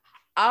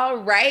All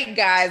right,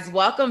 guys,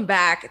 welcome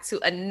back to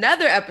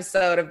another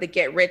episode of the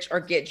Get Rich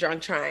or Get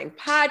Drunk Trying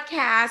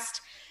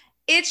podcast.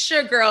 It's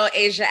your girl,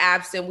 Asia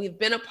Abson. We've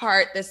been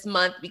apart this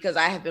month because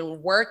I have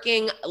been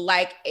working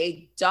like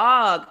a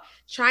dog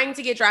trying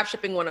to get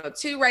Dropshipping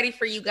 102 ready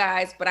for you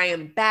guys, but I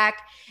am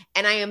back,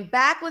 and I am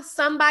back with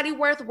somebody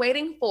worth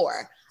waiting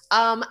for.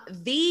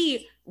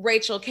 The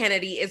Rachel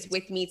Kennedy is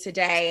with me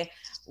today,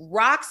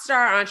 rock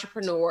star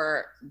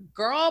entrepreneur,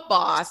 girl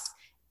boss,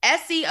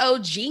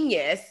 SEO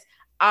genius,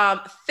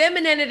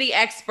 femininity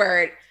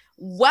expert.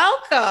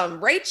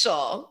 Welcome,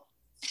 Rachel.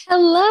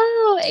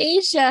 Hello,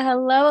 Asia.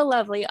 Hello,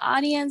 lovely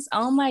audience.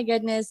 Oh my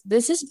goodness.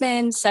 This has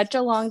been such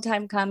a long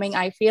time coming.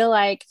 I feel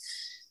like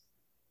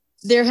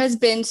there has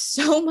been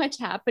so much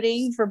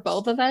happening for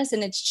both of us.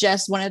 And it's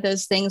just one of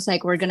those things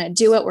like, we're going to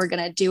do it. We're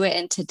going to do it.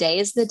 And today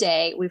is the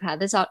day. We've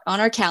had this out on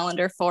our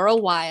calendar for a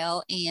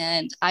while.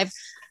 And I've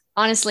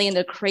honestly, in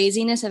the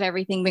craziness of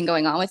everything been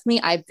going on with me,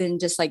 I've been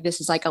just like,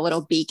 this is like a little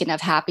beacon of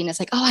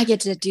happiness. Like, oh, I get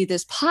to do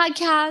this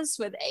podcast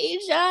with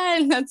Asia.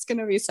 And that's going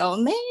to be so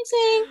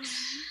amazing.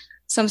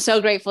 So I'm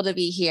so grateful to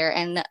be here.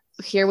 And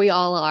here we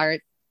all are,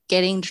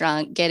 getting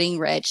drunk, getting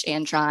rich,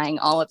 and trying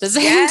all at the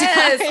same time.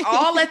 Yes,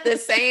 all at the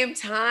same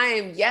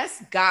time.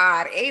 Yes,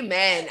 God.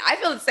 Amen. I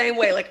feel the same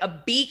way, like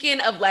a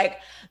beacon of like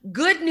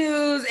good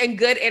news and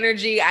good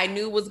energy. I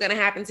knew was going to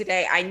happen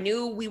today. I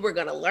knew we were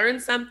going to learn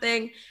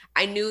something.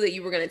 I knew that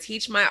you were going to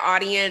teach my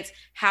audience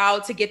how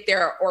to get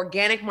their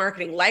organic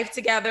marketing life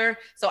together.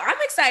 So I'm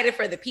excited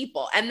for the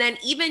people. And then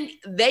even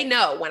they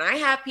know when I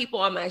have people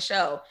on my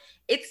show,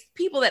 it's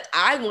people that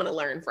I want to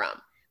learn from.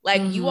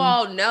 Like you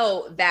all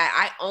know that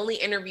I only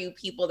interview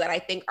people that I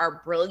think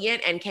are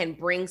brilliant and can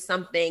bring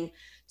something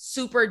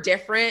super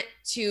different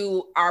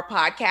to our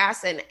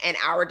podcast and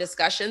our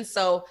discussion.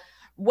 So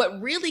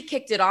what really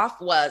kicked it off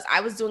was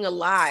I was doing a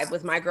live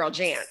with my girl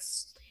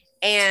Jance,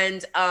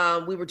 and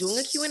we were doing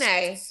a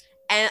Q&A,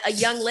 and a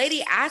young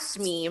lady asked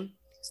me,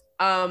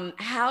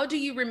 how do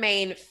you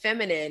remain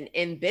feminine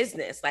in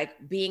business,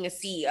 like being a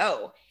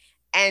CEO?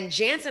 And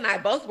Jance and I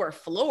both were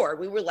floored.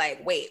 We were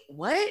like, wait,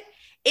 what?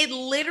 It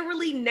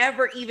literally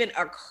never even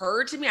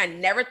occurred to me. I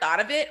never thought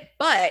of it,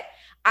 but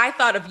I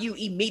thought of you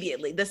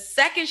immediately. The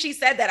second she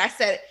said that, I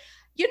said,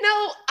 you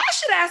know, I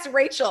should ask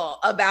Rachel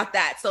about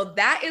that. So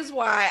that is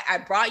why I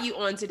brought you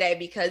on today,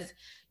 because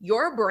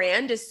your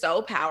brand is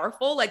so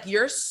powerful. Like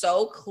you're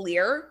so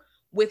clear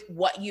with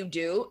what you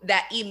do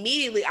that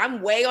immediately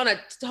I'm way on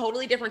a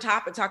totally different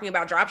topic talking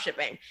about drop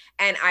shipping.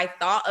 And I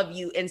thought of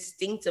you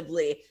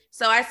instinctively.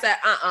 So I said,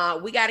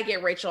 we got to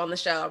get Rachel on the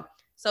show.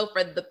 So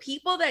for the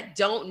people that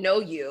don't know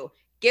you,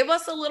 give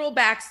us a little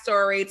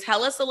backstory.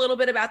 Tell us a little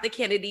bit about the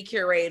Kennedy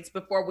Curates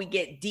before we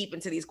get deep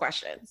into these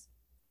questions.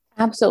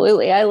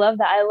 Absolutely. I love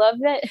that. I love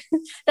that.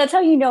 That's how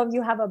you know if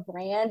you have a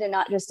brand and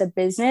not just a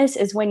business,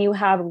 is when you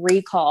have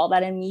recall,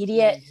 that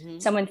immediate,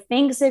 someone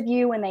thinks of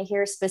you when they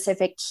hear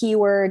specific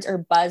keywords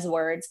or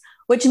buzzwords,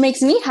 which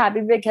makes me happy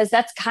because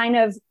that's kind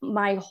of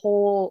my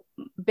whole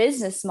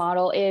business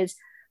model, is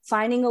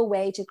finding a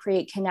way to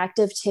create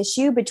connective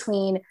tissue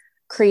between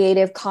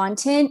creative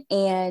content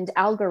and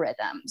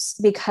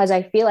algorithms, because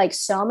I feel like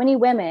so many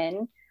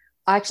women,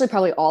 actually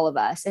probably all of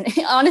us, and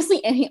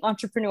honestly any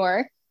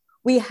entrepreneur,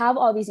 we have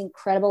all these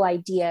incredible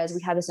ideas.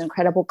 We have this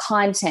incredible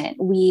content.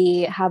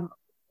 We have,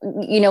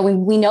 we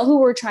know who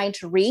we're trying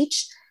to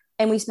reach,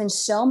 and we spend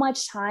so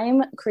much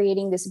time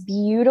creating this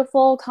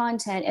beautiful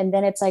content. And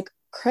then it's like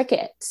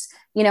crickets.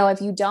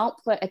 If you don't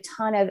put a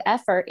ton of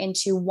effort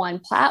into one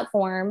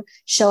platform,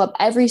 show up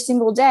every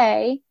single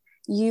day,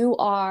 you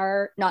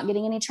are not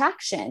getting any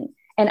traction.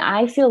 And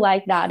I feel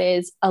like that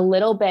is a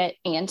little bit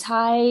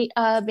anti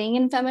being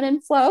in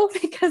feminine flow,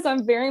 because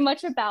I'm very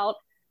much about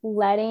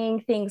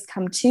letting things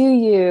come to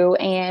you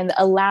and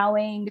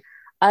allowing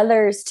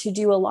others to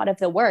do a lot of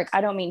the work. I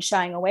don't mean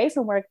shying away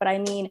from work, but I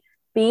mean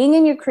being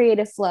in your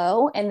creative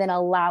flow and then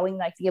allowing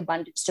like the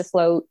abundance to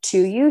flow to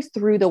you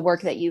through the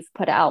work that you've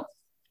put out.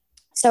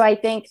 So I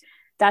think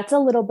that's a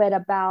little bit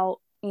about,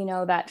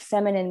 that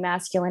feminine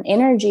masculine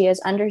energy, is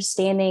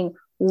understanding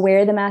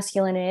where the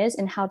masculine is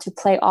and how to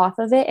play off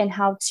of it and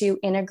how to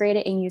integrate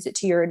it and use it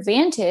to your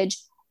advantage,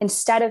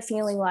 instead of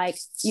feeling like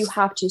you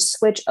have to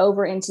switch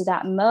over into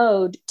that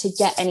mode to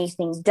get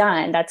anything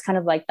done. That's kind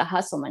of like the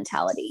hustle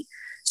mentality.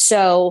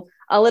 So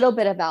a little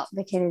bit about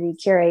the Kennedy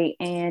Curate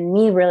and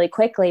me really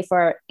quickly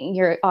for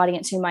your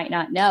audience who might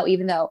not know,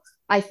 even though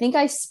I think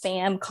I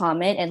spam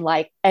comment in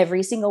like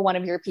every single one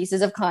of your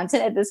pieces of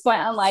content at this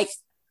point. I'm like,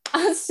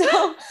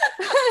 so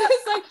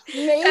it's like,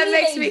 maybe that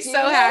makes me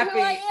so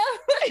happy.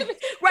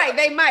 Right,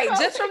 they might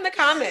just from the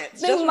comments.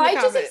 They might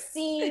just have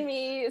seen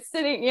me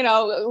sitting,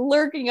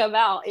 lurking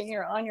about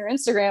on your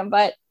Instagram.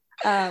 But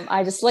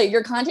I just like,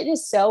 your content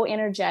is so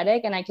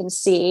energetic, and I can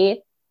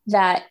see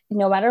that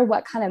no matter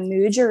what kind of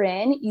mood you're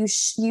in, you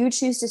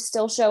choose to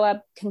still show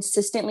up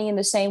consistently in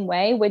the same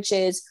way, which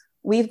is,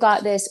 we've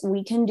got this,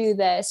 we can do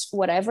this,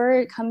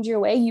 whatever comes your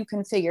way, you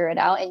can figure it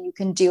out and you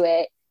can do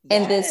it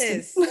in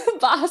this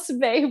boss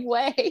babe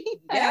way.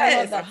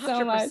 Yes, I love that 100%.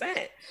 So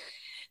much.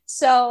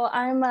 So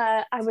I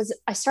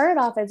started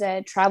off as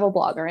a travel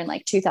blogger in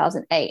like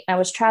 2008. I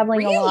was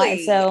traveling a lot.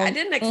 Really? I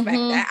didn't expect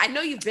that. I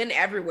know you've been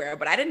everywhere,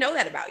 but I didn't know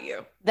that about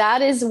you.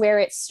 That is where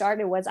it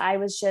started. Was I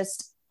was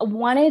just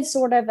wanted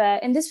sort of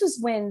and this was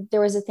when there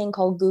was a thing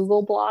called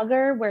Google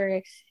Blogger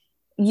where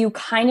you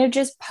kind of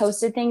just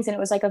posted things and it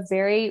was like a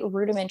very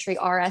rudimentary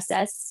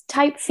RSS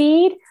type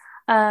feed.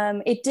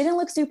 It didn't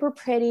look super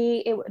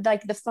pretty. It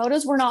like the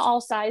photos were not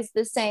all sized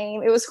the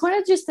same. It was kind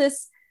of just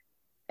this,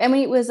 I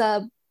mean, it was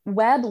a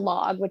web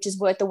log, which is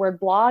what the word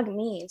blog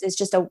means. It's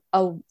just a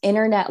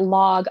internet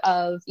log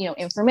of,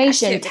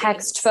 information, activity,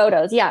 text,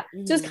 photos. Yeah.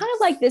 So it's kind of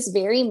like this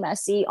very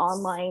messy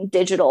online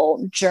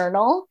digital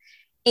journal.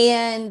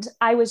 And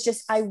I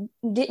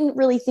didn't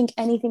really think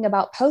anything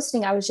about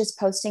posting. I was just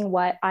posting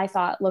what I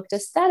thought looked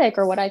aesthetic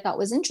or what I thought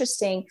was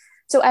interesting.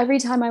 So every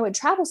time I would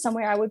travel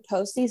somewhere, I would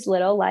post these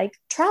little like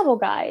travel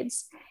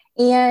guides.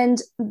 And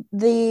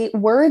the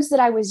words that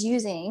I was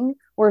using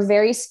were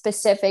very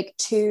specific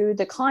to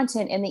the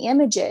content and the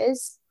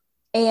images.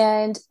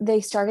 And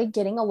they started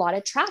getting a lot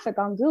of traffic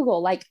on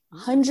Google, like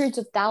hundreds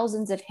of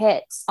thousands of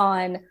hits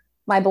on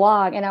my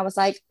blog. And I was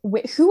like,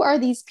 who are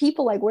these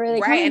people? Like, where are they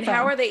coming and from?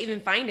 How are they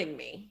even finding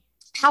me?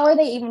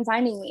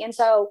 And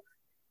so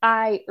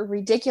I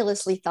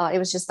ridiculously thought it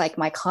was just like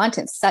my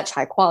content's such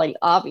high quality.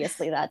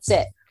 Obviously, that's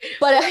it.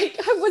 But I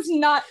was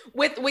not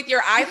with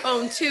your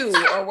iPhone 2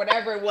 or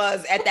whatever it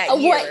was at that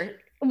year.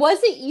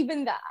 Was it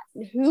even that?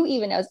 Who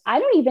even knows? I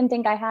don't even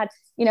think I had,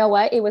 you know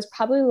what? It was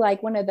probably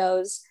like one of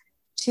those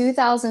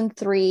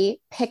 2003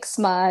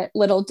 Pixma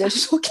little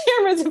digital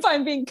cameras, if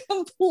I'm being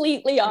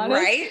completely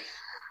honest. Right.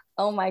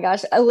 Oh my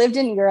gosh. I lived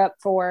in Europe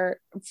for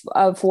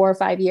 4 or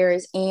 5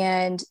 years,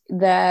 and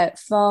the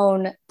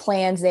phone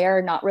plans there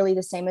are not really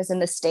the same as in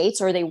the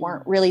States, or they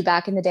weren't really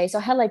back in the day. So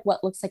I had like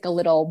what looks like a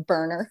little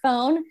burner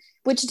phone,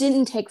 which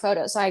didn't take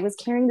photos. So I was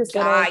carrying this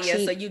little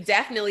cheap... So you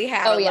definitely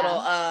had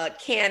little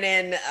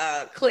Canon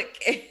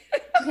click.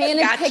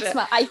 Canon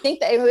Pixma. I think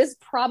that it was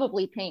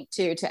probably pink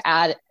too, to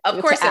add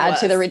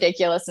to the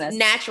ridiculousness.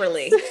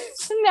 Naturally.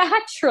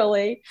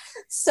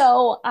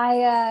 So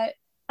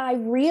I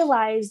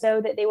realized,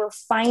 though, that they were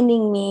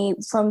finding me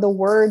from the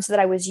words that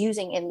I was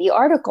using in the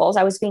articles.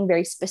 I was being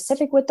very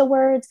specific with the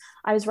words.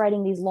 I was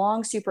writing these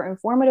long, super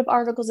informative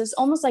articles. It's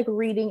almost like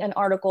reading an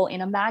article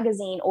in a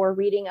magazine or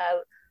reading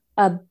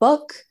a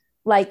book.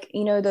 Like,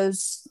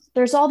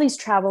 there's all these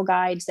travel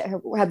guides that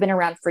have been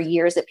around for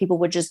years that people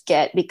would just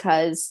get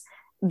because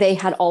they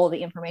had all of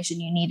the information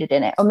you needed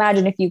in it.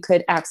 Imagine if you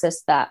could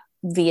access that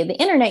via the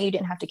internet. You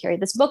didn't have to carry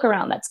this book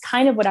around. That's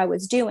kind of what I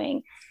was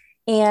doing.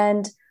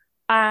 And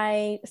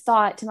I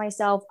thought to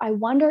myself, I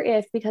wonder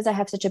if, because I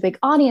have such a big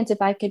audience,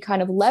 if I could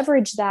kind of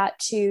leverage that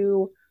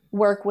to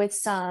work with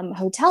some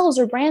hotels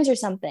or brands or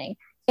something.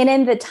 And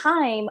in the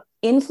time,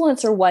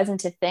 influencer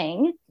wasn't a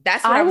thing.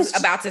 That's what I was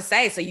about to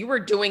say. So you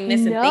were doing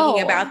this and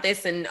thinking about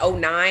this in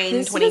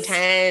 2009,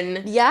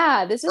 2010.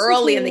 This was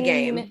early in the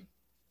game.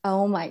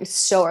 Oh my,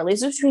 so early.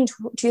 This was between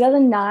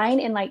 2009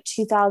 and like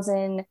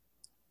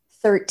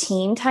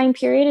 2013 time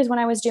period is when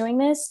I was doing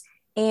this.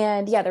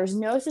 And yeah, there was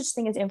no such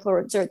thing as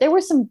influencer. There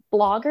were some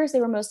bloggers, they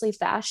were mostly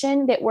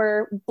fashion, that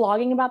were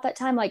blogging about that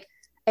time. Like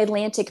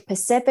Atlantic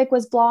Pacific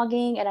was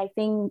blogging. And I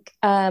think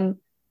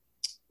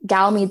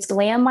Gal Meets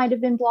Glam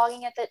might've been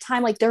blogging at that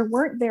time. Like there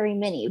weren't very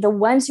many. The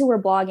ones who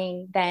were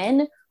blogging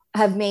then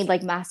have made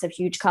like massive,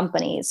 huge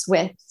companies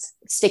with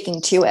sticking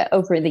to it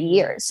over the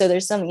years. So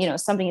there's some,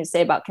 something to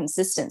say about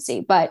consistency.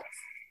 But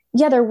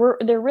yeah, there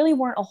really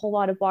weren't a whole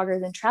lot of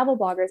bloggers and travel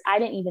bloggers. I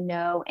didn't even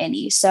know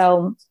any.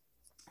 So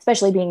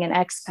especially being an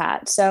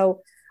expat.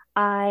 So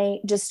I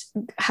just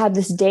had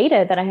this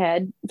data that I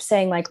had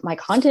saying like, my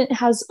content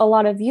has a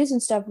lot of views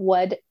and stuff.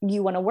 Would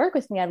you want to work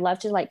with me? I'd love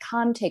to like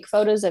come take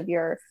photos of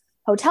your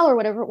hotel or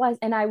whatever it was.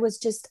 And I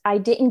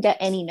didn't get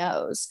any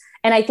no's.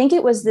 And I think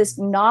it was this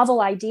novel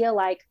idea,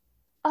 like,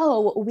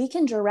 oh, we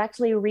can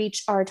directly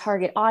reach our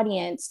target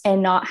audience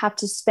and not have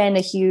to spend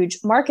a huge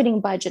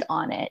marketing budget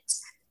on it.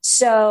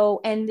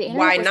 So, and the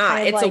why not?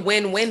 Kind of it's like, a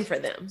win-win for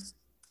them.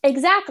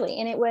 Exactly.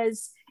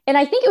 And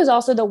I think it was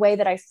also the way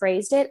that I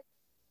phrased it.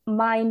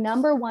 My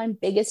number one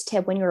biggest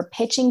tip when you're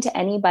pitching to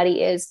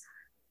anybody is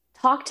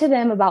talk to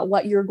them about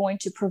what you're going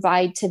to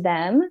provide to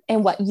them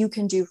and what you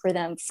can do for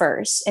them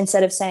first,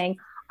 instead of saying,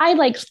 I'd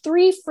like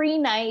 3 free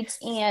nights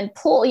and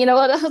pool. I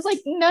was like,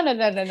 no.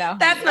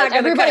 That's not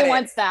everybody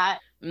wants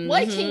that. Mm-hmm.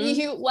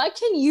 What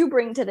can you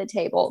bring to the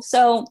table?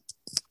 So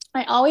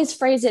I always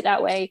phrase it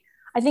that way.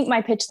 I think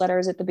my pitch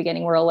letters at the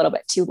beginning were a little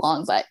bit too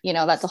long, but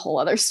that's a whole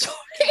other story.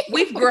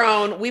 We've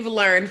grown, we've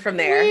learned from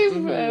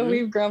there.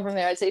 We've grown from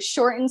there. I'd say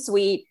short and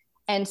sweet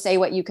and say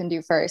what you can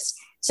do first.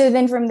 So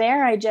then from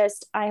there, I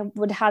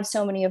would have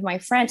so many of my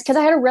friends, because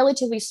I had a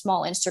relatively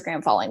small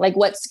Instagram following. Like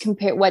what's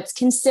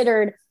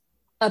considered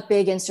a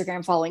big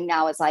Instagram following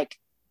now is like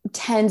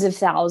tens of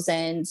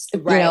thousands,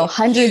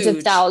 hundreds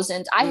of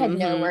thousands. I had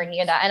nowhere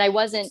near that. And I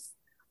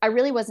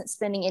really wasn't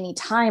spending any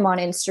time on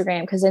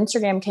Instagram, because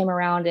Instagram came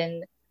around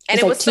and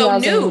it was so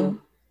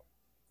new.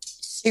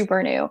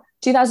 super new.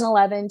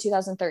 2011,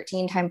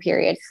 2013 time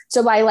period.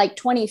 So by like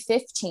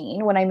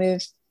 2015, when I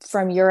moved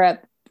from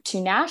Europe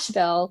to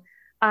Nashville,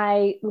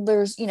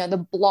 there's,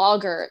 the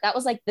blogger, that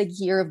was like the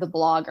year of the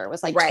blogger,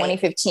 was like Right.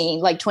 2015,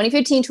 like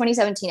 2015,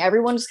 2017,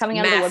 everyone was coming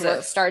out of the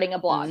woodwork, starting a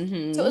blog.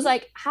 Mm-hmm. So it was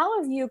like,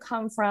 how have you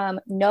come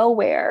from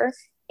nowhere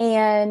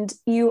and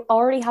you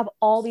already have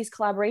all these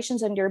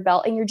collaborations under your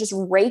belt and you're just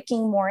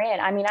raking more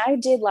in? I mean, I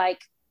did like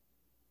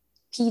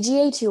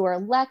PGA Tour,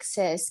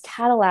 Lexus,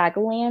 Cadillac,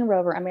 Land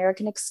Rover,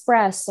 American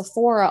Express,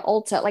 Sephora,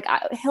 Ulta, like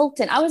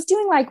Hilton. I was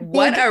doing like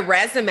what a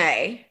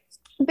resume.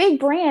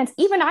 Big brands.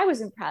 Even I was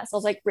impressed. I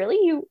was like,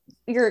 really?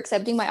 You're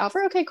accepting my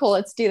offer? Okay, cool.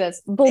 Let's do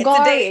this.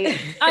 Bulgari.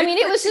 I mean,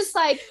 it was just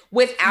like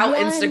without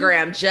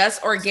Instagram,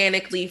 just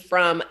organically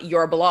from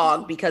your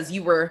blog, because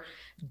you were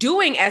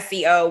doing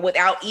SEO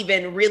without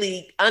even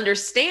really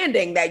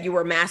understanding that you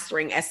were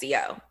mastering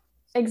SEO.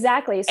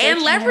 Exactly. And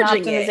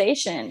leveraging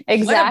optimization. It.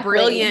 Exactly.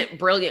 What a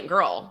brilliant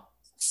girl.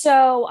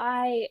 So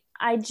I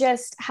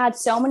just had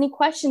so many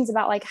questions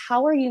about like,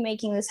 how are you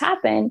making this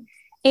happen?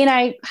 And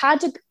I had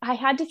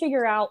to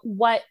figure out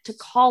what to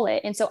call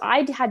it. And so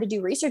I had to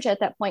do research at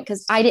that point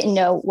because I didn't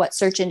know what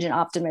search engine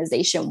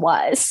optimization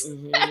was.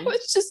 Mm-hmm. I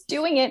was just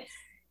doing it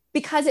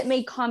because it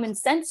made common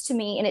sense to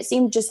me. And it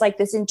seemed just like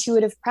this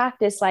intuitive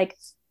practice, like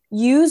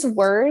use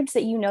words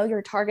that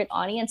your target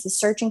audience is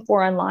searching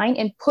for online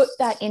and put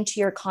that into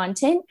your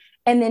content,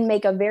 and then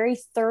make a very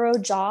thorough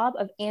job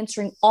of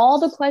answering all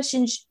the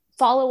questions,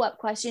 follow-up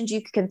questions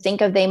you can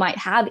think of they might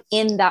have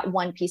in that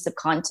one piece of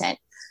content.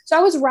 So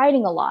I was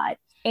writing a lot.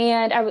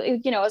 And I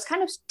was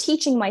kind of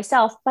teaching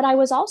myself, but I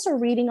was also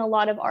reading a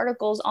lot of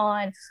articles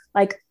on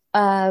like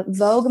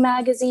Vogue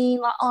magazine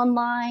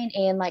online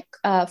and like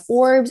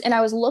Forbes. And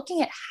I was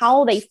looking at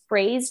how they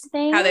phrased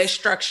things, how they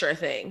structure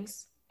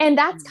things. And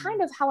that's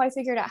kind of how I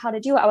figured out how to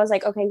do it. I was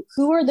like, okay,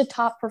 who are the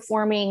top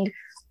performing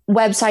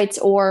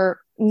websites or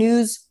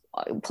news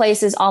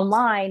places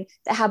online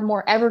that have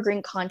more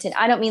evergreen content?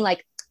 I don't mean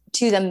like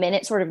to the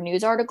minute sort of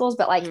news articles,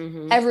 but like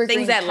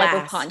evergreen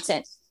type of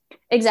content.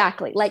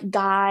 Exactly. Like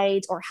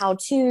guides or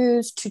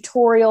how-tos,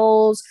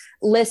 tutorials,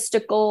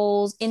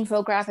 listicles,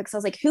 infographics. I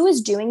was like, who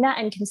is doing that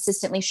and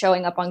consistently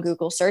showing up on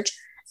Google search?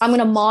 I'm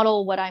going to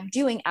model what I'm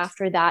doing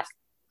after that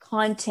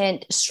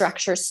content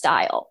structure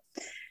style.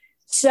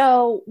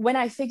 So when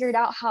I figured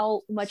out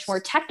how much more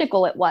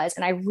technical it was,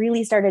 and I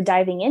really started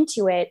diving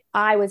into it,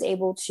 I was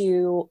able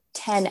to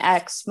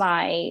 10x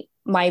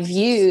my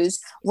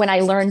views when I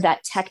learned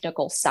that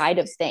technical side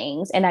of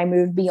things. And I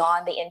moved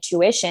beyond the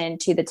intuition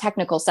to the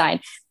technical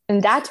side.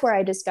 And that's where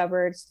I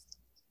discovered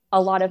a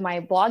lot of my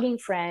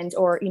blogging friends,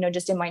 or,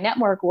 just in my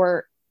network,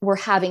 were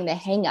having the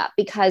hang up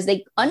because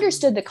they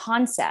understood the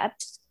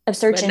concept of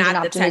search engine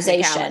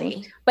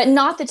optimization, but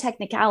not the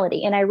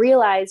technicality. And I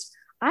realized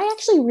I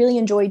actually really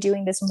enjoy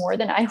doing this more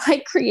than I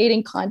like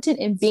creating content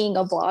and being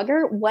a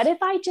blogger. What if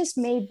I just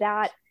made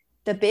that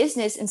the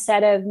business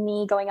instead of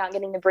me going out and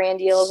getting the brand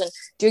deals and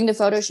doing the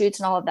photo shoots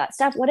and all of that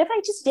stuff? What if I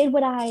just did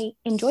what I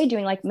enjoy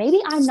doing? Like maybe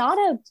I'm not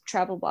a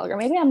travel blogger.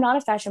 Maybe I'm not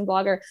a fashion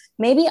blogger.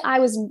 Maybe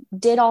I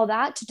did all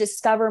that to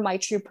discover my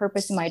true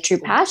purpose and my true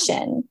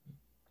passion.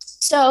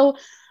 So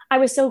I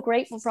was so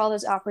grateful for all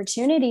those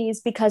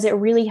opportunities because it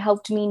really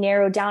helped me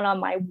narrow down on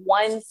my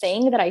one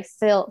thing that I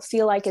feel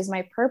like is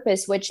my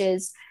purpose, which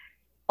is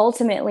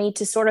ultimately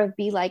to sort of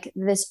be like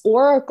this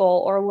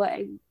oracle, or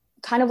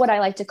what I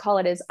like to call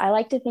it is I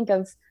like to think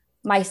of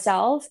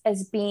myself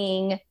as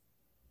being,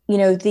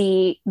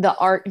 the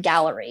art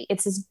gallery.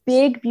 It's this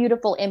big,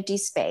 beautiful, empty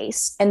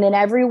space. And then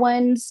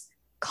everyone's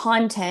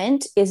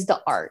content is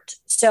the art.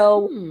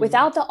 So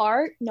without the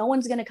art, no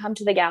one's going to come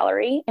to the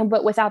gallery.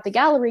 But without the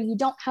gallery, you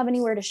don't have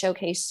anywhere to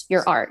showcase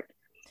your art.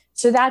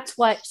 So that's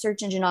what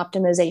search engine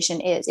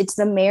optimization is. It's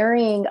the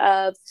marrying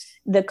of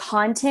the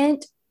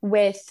content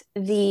with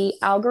the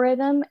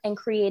algorithm and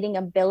creating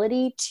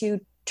ability to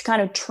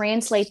kind of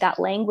translate that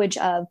language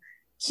of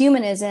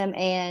humanism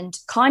and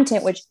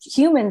content, which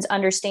humans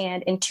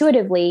understand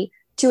intuitively,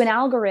 to an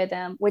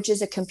algorithm, which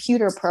is a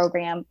computer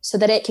program, so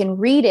that it can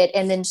read it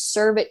and then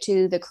serve it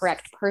to the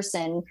correct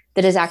person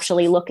that is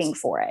actually looking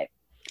for it.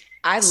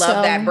 I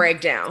love that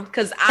breakdown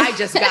because I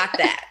just got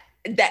that.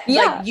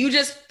 Like you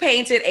just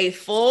painted a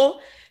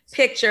full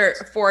picture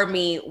for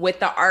me with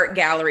the art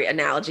gallery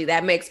analogy.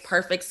 That makes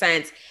perfect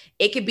sense.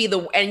 It could be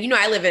and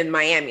I live in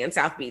Miami and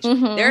South Beach.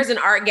 There's an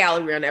art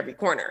gallery on every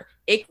corner.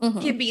 It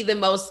could be the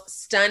most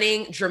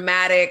stunning,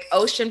 dramatic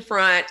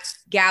oceanfront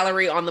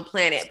gallery on the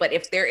planet. But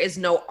if there is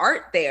no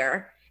art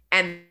there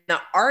and the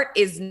art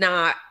is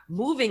not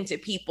moving to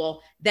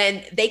people,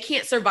 then they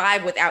can't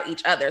survive without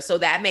each other. So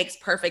that makes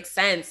perfect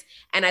sense.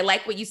 And I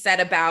like what you said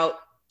about,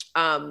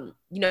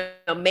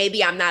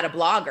 maybe I'm not a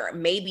blogger.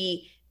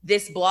 Maybe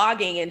this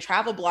blogging and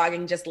travel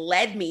blogging just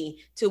led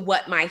me to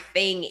what my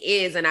thing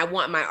is. And I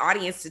want my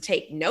audience to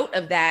take note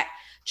of that.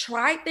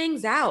 Try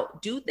things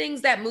out, do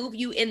things that move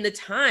you in the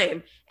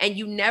time, and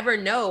you never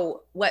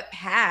know what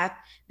path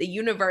the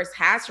universe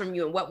has from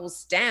you and what will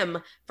stem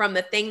from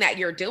the thing that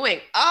you're doing.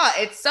 Oh,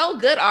 it's so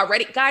good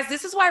already. Guys,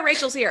 this is why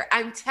Rachel's here.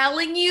 I'm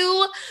telling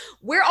you,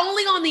 we're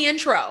only on the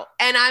intro,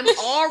 and I'm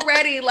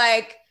already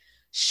like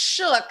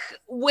shook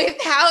with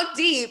how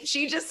deep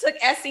she just took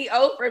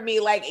SEO for me.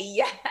 Like,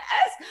 yes,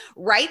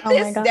 write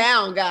this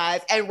down,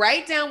 guys, and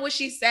write down what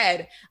she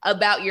said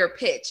about your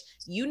pitch.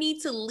 You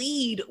need to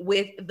lead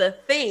with the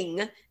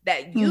thing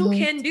that you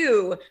can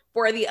do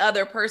for the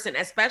other person,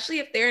 especially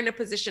if they're in a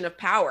position of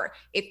power.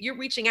 If you're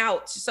reaching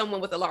out to someone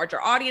with a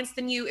larger audience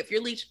than you, if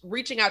you're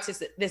reaching out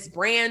to this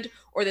brand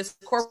or this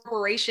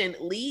corporation,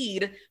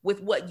 lead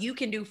with what you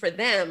can do for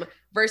them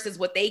versus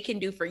what they can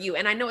do for you.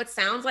 And I know it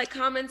sounds like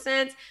common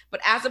sense,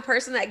 but as a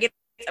person that gets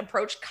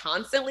approached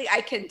constantly, I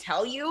can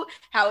tell you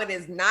how it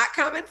is not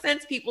common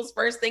sense. People's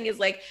first thing is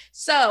like,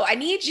 so I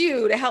need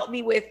you to help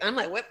me with, I'm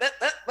like, what?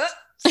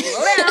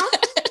 Slow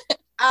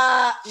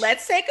down.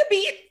 Let's take a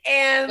beat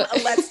and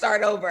let's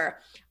start over.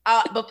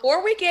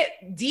 Before we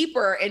get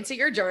deeper into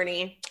your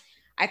journey,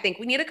 I think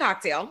we need a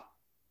cocktail.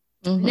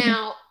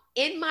 Now,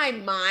 in my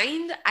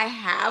mind, I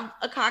have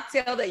a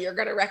cocktail that you're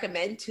going to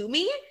recommend to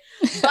me,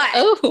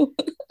 but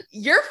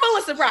you're full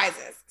of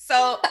surprises.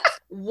 So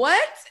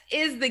what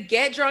is the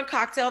get drunk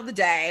cocktail of the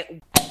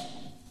day?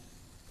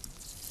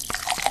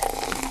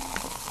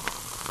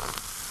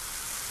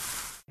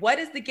 What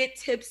is the get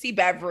tipsy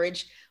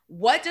beverage?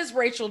 What does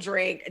Rachel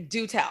drink?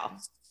 Do tell.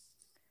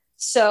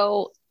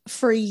 So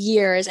for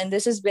years, and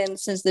this has been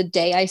since the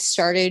day I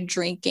started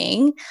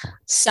drinking,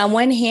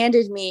 someone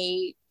handed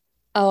me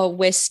a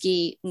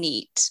whiskey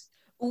neat.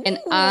 Ooh. And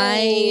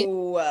I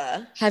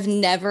have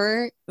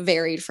never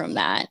varied from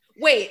that.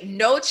 Wait,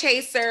 no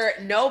chaser,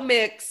 no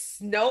mix,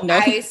 no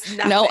ice,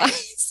 nothing. No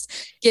ice.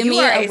 Give me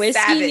a whiskey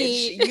savage.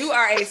 Neat. You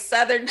are a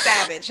Southern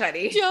savage,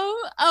 honey.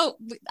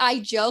 I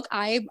joke.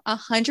 I'm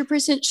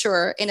 100%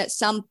 sure. And at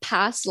some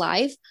past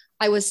life,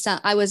 I was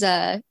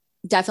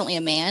definitely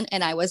a man,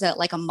 and I was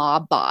like a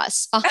mob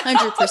boss,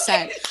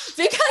 100%. Because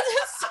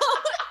it's so.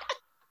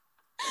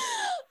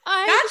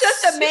 Not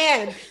just a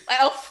man, like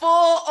a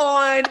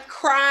full-on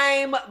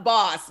crime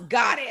boss.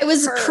 Got it. It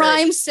was a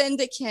crime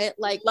syndicate.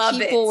 Like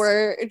people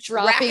were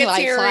dropping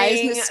like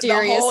flies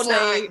mysteriously. The whole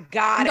night.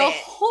 Got the it.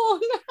 Whole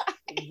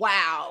night.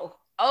 Wow.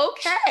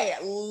 Okay.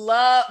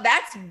 Love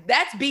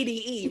that's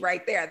BDE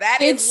right there.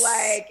 That is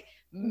like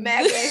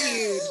mega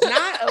huge.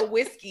 Not a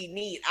whiskey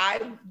neat.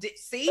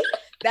 See,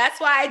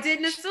 that's why I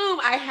didn't assume.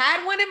 I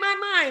had one in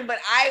my mind, but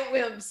I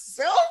am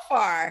so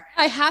far.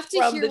 I have to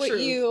hear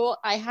what you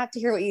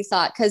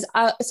thought, because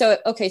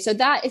so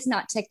that is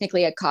not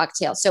technically a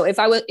cocktail. So if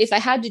I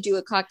had to do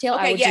a cocktail,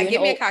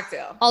 give me a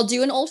cocktail. I'll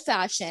do an old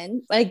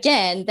fashioned. But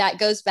again, that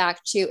goes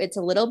back to, it's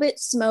a little bit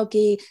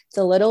smoky, it's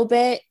a little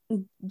bit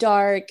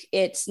dark,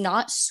 it's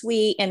not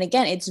sweet, and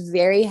again, it's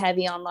very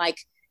heavy on like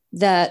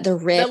the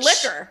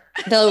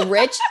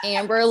rich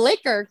amber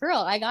liquor. Girl,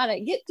 I gotta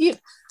get you.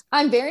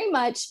 I'm very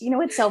much,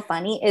 what's so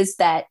funny is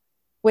that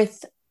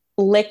with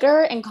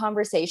liquor and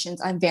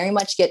conversations, I very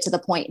much get to the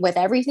point. With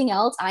everything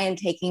else, I am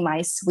taking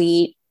my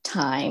sweet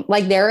time.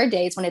 Like there are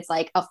days when it's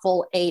like a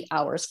full 8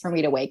 hours for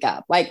me to wake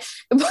up. Like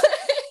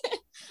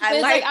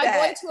I'm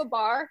going to a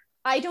bar,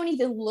 I don't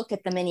even look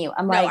at the menu.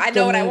 I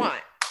know what I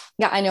want.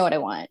 Yeah, I know what I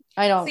want.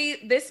 I don't see.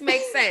 This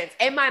makes sense.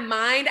 In my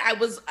mind, I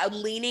was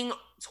leaning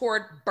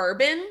toward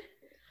bourbon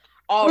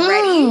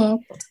already.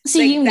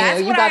 See,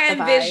 that's what I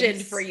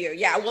envisioned for you.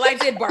 Yeah, well, I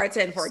did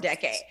bartend for a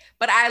decade,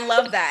 but I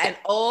love that. An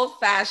old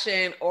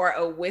fashioned or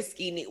a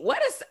whiskey neat.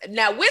 What is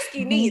now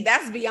whiskey neat?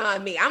 That's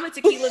beyond me. I'm a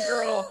tequila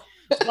girl,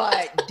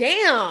 but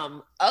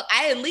damn,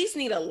 I at least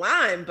need a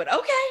lime. But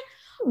okay,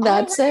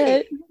 that's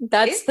it.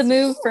 That's the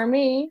move for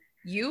me.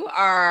 You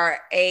are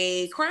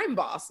a crime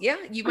boss. Yeah,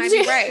 you might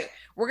be right.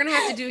 We're going to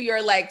have to do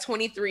your like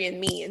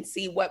 23andMe and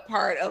see what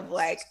part of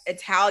like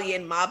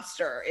Italian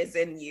mobster is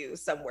in you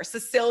somewhere.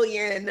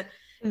 Sicilian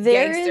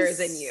gangster is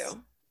in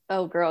you.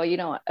 Oh, girl, you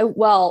know what?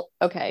 Well,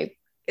 okay.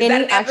 Is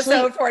that an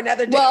episode for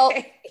another day? Well,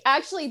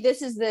 actually,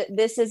 this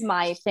is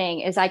my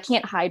thing, is I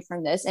can't hide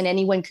from this, and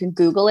anyone can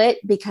Google it,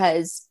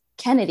 because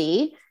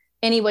Kennedy,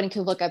 anyone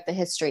can look up the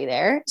history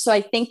there. So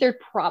I think there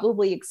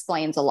probably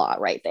explains a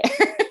lot right there.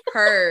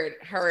 Heard.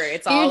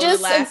 It's all in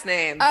the last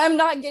name. I'm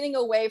not getting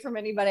away from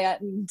anybody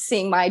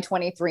seeing my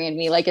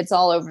 23andMe. Like it's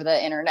all over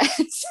the internet.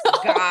 So.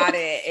 Got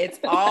it. It's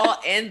all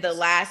in the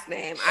last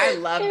name. I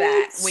love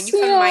that. When you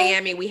come to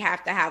Miami, we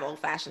have to have old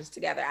fashions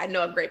together. I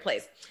know a great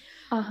place.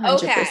 100%.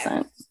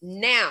 Okay.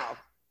 Now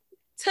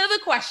to the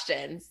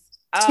questions.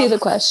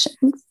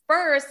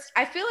 First,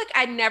 I feel like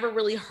I never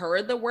really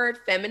heard the word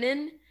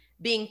feminine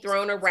being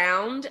thrown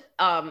around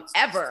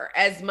ever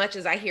as much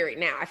as I hear it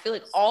now. I feel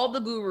like all the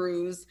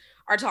gurus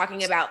are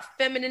talking about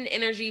feminine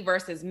energy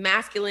versus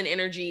masculine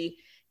energy.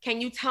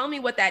 Can you tell me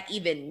what that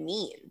even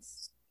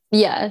means?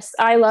 Yes,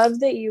 I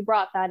love that you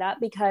brought that up,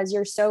 because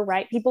you're so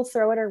right. People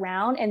throw it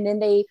around and then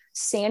they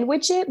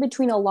sandwich it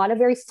between a lot of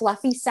very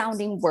fluffy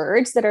sounding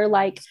words that are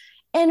like,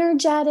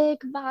 energetic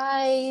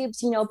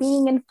vibes,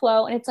 being in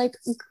flow. And it's like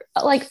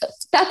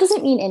that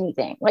doesn't mean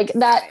anything. Like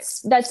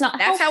that's not That's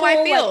helpful. how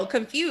I feel. Like,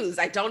 Confused.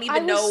 I don't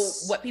even know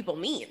what people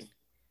mean.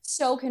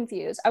 So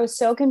confused. I was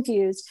so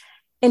confused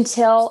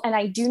until, and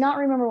I do not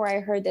remember where I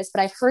heard this,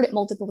 but I've heard it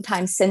multiple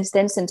times since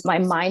then, since my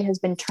mind has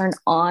been turned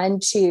on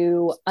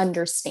to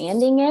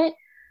understanding it.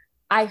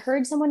 I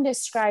heard someone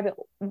describe it.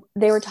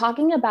 They were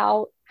talking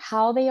about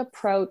how they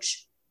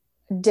approach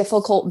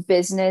difficult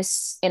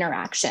business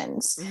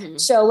interactions. Mm-hmm.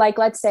 So, like,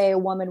 let's say a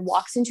woman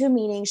walks into a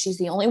meeting, she's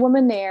the only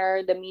woman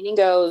there, the meeting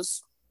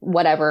goes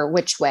whatever,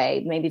 which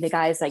way. Maybe the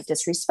guy is like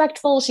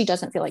disrespectful, she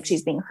doesn't feel like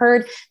she's being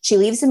heard, she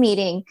leaves the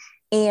meeting,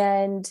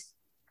 and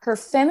her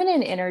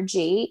feminine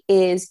energy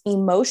is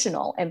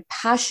emotional and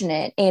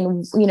passionate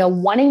and,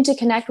 wanting to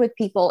connect with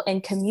people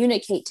and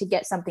communicate to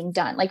get something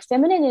done. Like,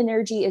 feminine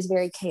energy is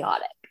very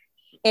chaotic.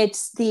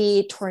 It's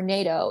the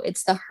tornado,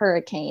 it's the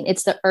hurricane,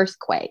 it's the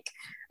earthquake.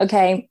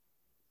 Okay.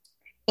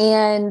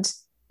 And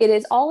it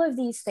is all of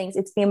these things.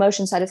 It's the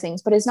emotion side of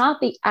things, but it's not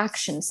the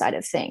action side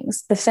of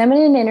things. The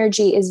feminine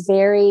energy is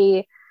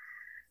very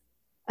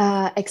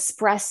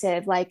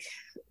expressive. Like,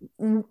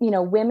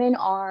 women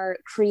are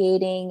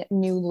creating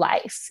new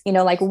life.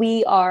 Like,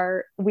 we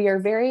are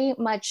very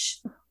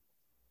much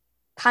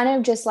kind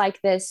of just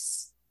like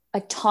this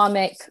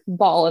atomic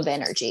ball of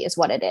energy is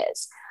what it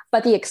is.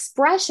 But the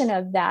expression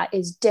of that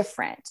is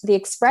different. The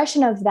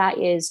expression of that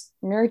is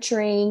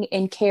nurturing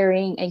and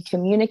caring and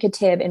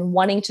communicative and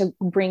wanting to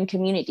bring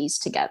communities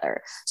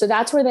together. So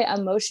that's where the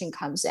emotion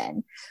comes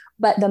in.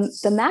 But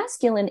the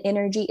masculine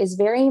energy is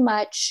very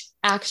much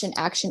action,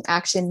 action,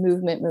 action,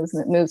 movement,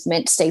 movement,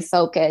 movement, stay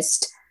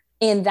focused.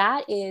 And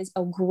that is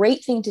a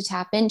great thing to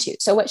tap into.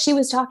 So what she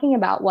was talking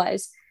about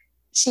was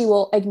she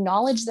will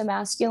acknowledge the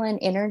masculine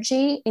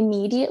energy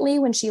immediately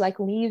when she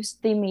leaves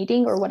the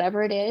meeting or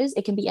whatever it is.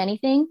 It can be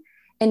anything.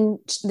 And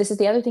this is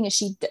the other thing, is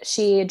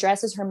she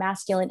addresses her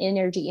masculine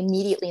energy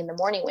immediately in the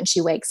morning when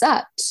she wakes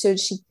up. So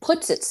she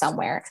puts it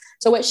somewhere.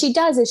 So what she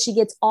does is she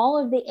gets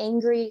all of the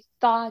angry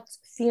thoughts,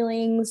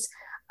 feelings,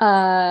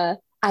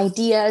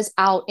 ideas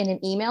out in an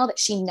email that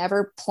she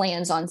never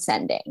plans on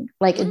sending.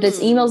 Like,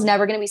 this email is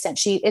never going to be sent.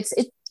 It's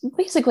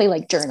basically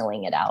like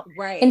journaling it out.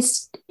 Right.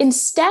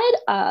 Instead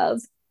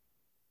of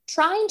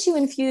trying to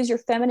infuse your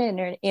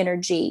feminine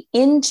energy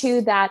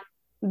into that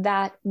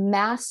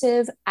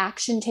massive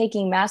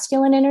action-taking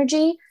masculine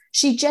energy,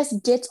 she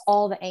just gets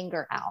all the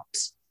anger out.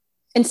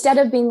 Instead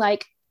of being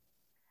like,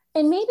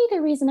 and maybe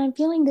the reason I'm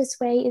feeling this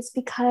way is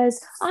because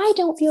I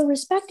don't feel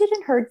respected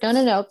and heard.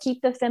 No.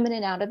 Keep the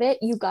feminine out of it.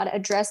 You got to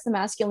address the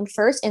masculine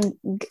first and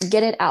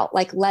get it out,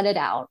 like let it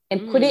out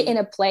and put it in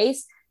a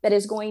place that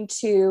is going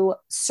to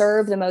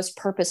serve the most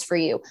purpose for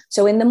you.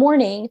 So in the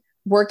morning,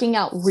 working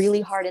out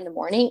really hard in the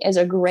morning is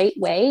a great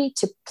way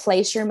to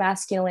place your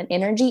masculine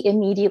energy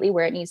immediately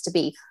where it needs to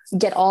be.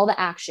 Get all the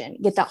action,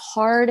 get that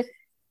hard,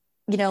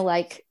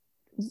 like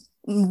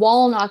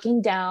wall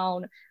knocking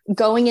down,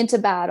 going into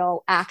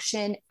battle,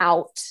 action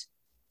out,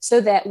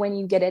 so that when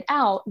you get it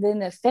out, then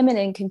the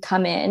feminine can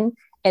come in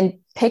and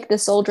pick the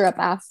soldier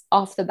up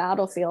off the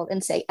battlefield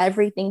and say,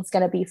 everything's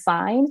going to be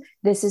fine.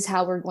 This is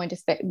how we're going to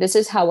fix. This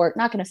is how we're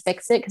not going to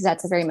fix it, because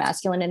that's a very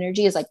masculine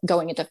energy, is like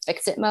going into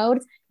fix it mode.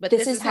 But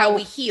this is how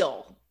we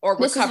heal or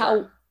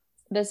recover.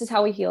 This is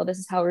how we heal. This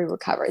is how we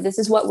recover. This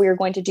is what we're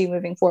going to do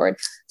moving forward.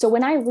 So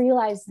when I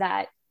realized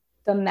that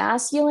the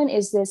masculine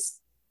is this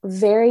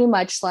very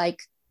much like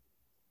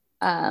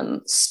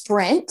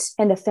sprint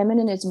and the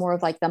feminine is more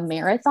of like the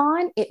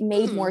marathon, it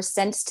made more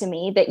sense to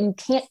me that you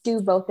can't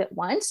do both at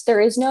once. There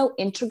is no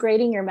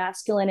integrating your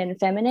masculine and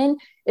feminine.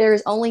 There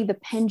is only the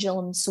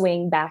pendulum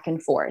swing back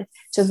and forth.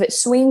 So if it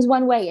swings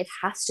one way, it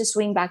has to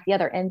swing back the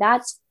other. And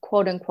that's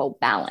quote unquote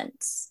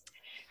balance.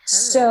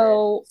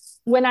 So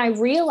when I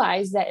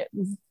realized that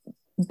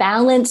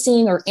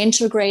balancing or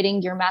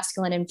integrating your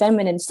masculine and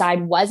feminine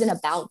side wasn't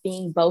about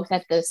being both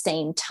at the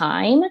same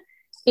time,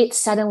 it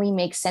suddenly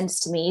makes sense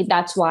to me.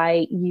 That's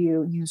why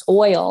you use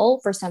oil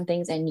for some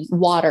things and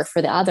water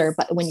for the other.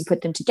 But when you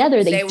put them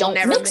together, they don't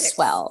mix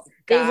well.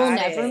 They will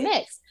never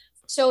mix.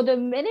 So the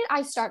minute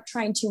I start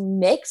trying to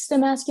mix the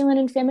masculine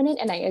and feminine,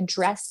 and I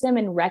address them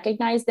and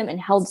recognize them and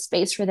held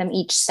space for them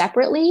each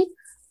separately,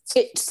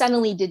 it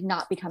suddenly did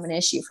not become an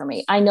issue for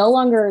me. I no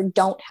longer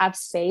don't have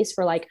space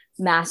for like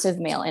massive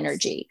male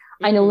energy.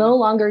 I no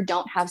longer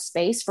don't have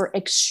space for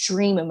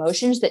extreme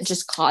emotions that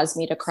just cause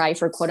me to cry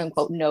for quote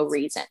unquote no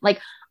reason. Like,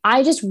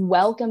 I just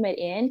welcome it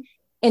in.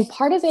 And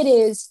part of it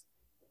is,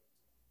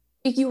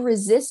 if you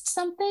resist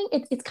something,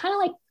 it's kind of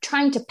like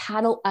trying to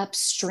paddle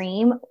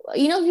upstream.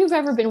 If you've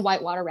ever been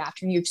whitewater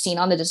rafting, you've seen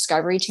on the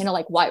Discovery Channel,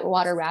 like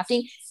whitewater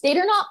rafting,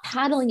 they're not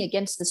paddling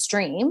against the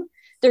stream.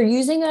 They're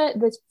using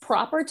this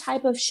proper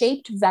type of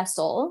shaped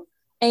vessel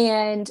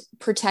and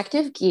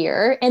protective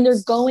gear, and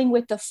they're going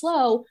with the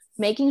flow,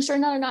 making sure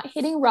they're not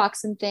hitting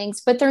rocks and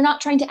things, but they're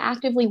not trying to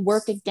actively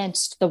work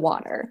against the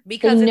water.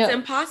 Because it's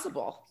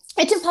impossible.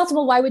 It's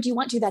impossible. Why would you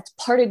want to? That's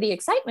part of the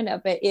excitement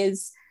of it,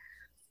 is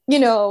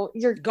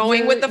you're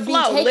going with the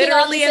flow,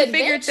 literally and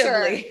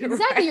figuratively.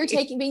 Exactly. Right?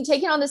 You're being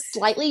taken on this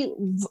slightly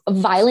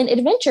violent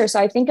adventure. So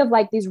I think of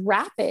like these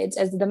rapids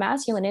as the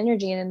masculine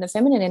energy, and then the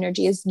feminine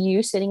energy is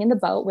you sitting in the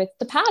boat with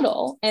the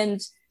paddle,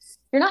 and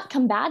you're not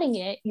combating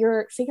it.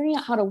 You're figuring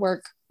out how to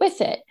work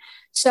with it.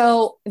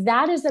 So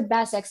that is the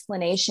best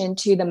explanation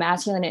to the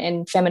masculine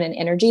and feminine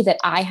energy that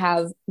I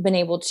have been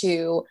able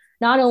to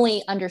not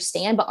only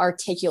understand, but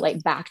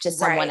articulate back to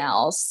someone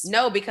else.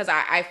 No, because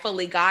I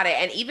fully got it.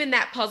 And even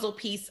that puzzle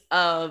piece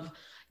of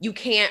you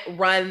can't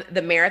run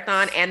the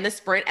marathon and the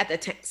sprint at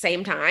the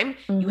same time.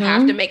 You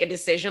have to make a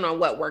decision on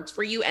what works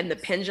for you. And the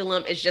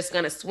pendulum is just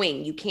going to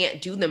swing. You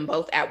can't do them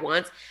both at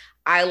once.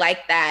 I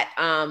like that.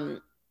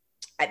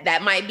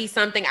 That might be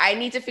something I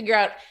need to figure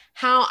out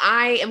how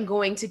I am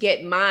going to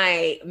get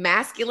my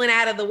masculine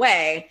out of the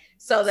way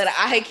so that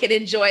I can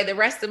enjoy the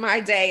rest of my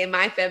day in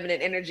my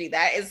feminine energy.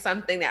 That is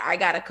something that I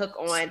got to cook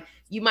on.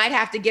 You might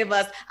have to give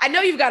us, I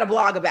know you've got a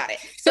blog about it,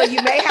 so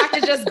you may have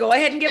to just go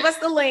ahead and give us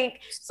the link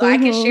so I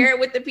can share it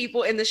with the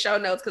people in the show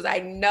notes, because I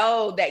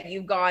know that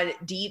you've gone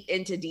deep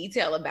into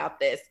detail about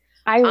this.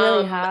 I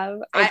really have.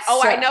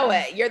 I know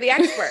it. You're the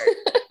expert.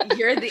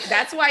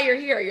 That's why you're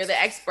here. You're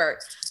the expert.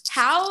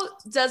 How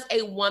does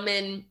a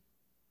woman,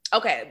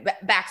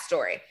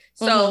 backstory.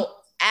 So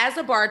as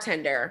a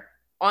bartender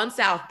on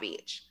South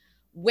Beach,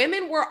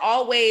 women were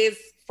always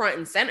front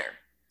and center.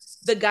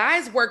 The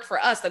guys worked for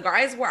us. The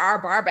guys were our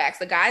bar backs.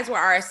 The guys were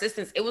our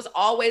assistants. It was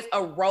always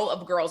a row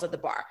of girls at the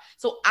bar.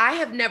 So I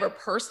have never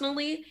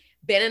personally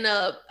been in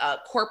a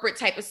corporate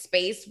type of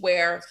space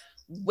where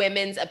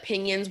women's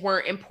opinions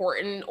weren't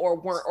important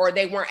or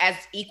they weren't as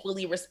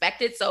equally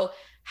respected. So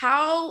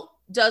how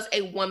does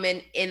a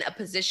woman in a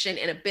position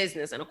in a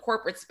business, in a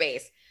corporate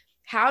space,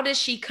 how does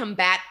she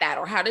combat that?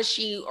 Or how does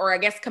she, or I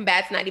guess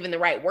combat's not even the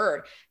right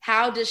word.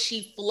 How does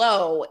she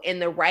flow in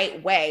the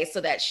right way so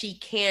that she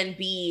can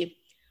be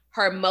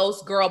her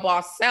most girl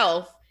boss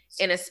self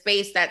in a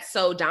space that's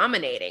so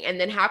dominating? And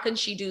then how can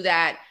she do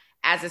that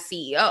as a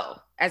CEO,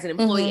 as an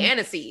employee and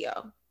a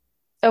CEO?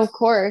 Of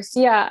course.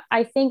 Yeah.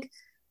 I think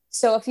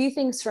so. A few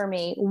things for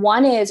me.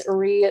 One is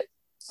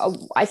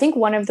I think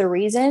one of the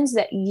reasons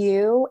that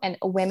you and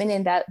women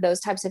in those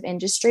types of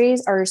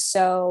industries are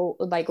so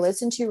like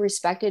listened to,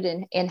 respected,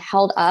 and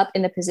held up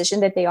in the position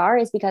that they are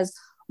is because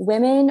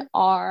women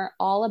are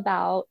all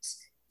about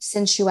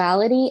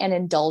sensuality and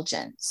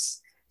indulgence.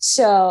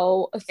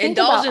 So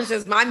indulgence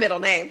is my middle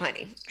name,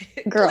 honey.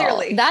 Girl,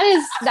 clearly. that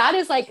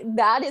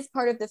is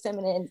part of the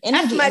feminine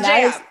energy.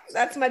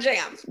 That's my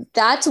jam.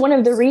 That's one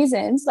of the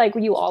reasons, like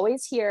you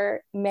always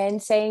hear men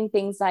saying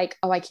things like,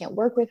 oh, I can't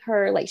work with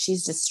her. Like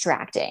she's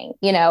distracting.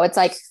 It's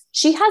like,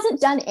 she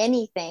hasn't done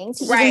anything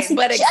to even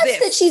suggest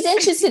that she's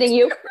interested in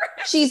you.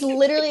 She's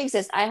literally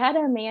exists. I had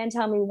a man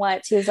tell me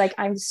once, he was like,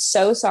 I'm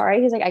so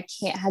sorry. He's like, I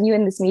can't have you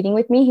in this meeting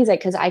with me. He's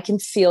like, cause I can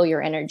feel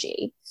your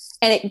energy.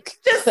 And it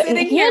just sitting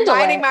here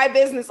minding my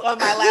business on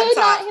my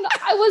laptop.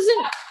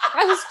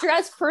 I was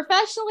dressed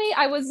professionally.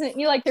 I wasn't,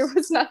 like there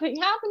was nothing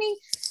happening.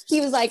 He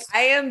was like,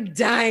 I am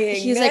dying.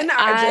 He's Men like,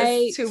 are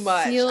just too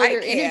much. Feel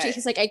your energy.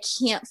 He's like, I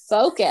can't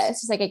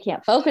focus. He's like, I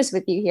can't focus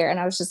with you here.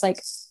 And I was just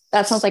like,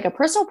 that sounds like a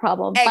personal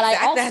problem. But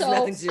I also that has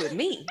nothing to do with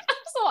me. I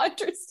also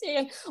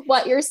understand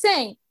what you're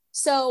saying.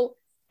 So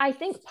I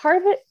think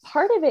part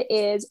of it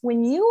is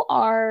when you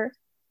are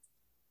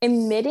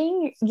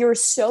emitting, you're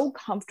so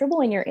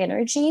comfortable in your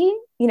energy,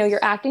 you're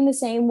acting the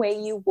same way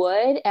you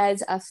would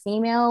as a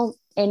female,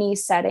 any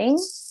setting,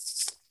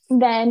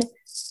 then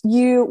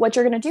what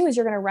you're going to do is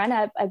you're going to run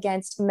up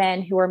against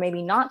men who are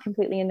maybe not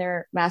completely in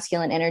their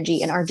masculine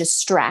energy and are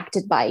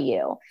distracted by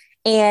you.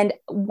 And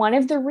one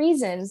of the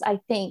reasons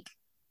I think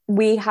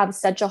we have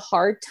such a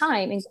hard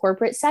time in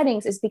corporate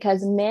settings is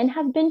because men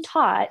have been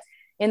taught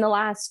in the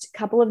last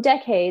couple of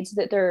decades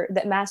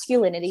that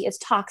masculinity is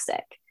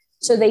toxic.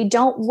 So they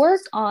don't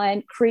work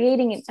on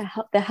creating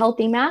the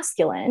healthy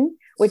masculine,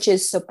 which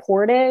is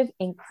supportive,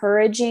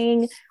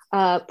 encouraging,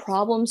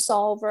 problem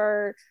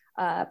solver,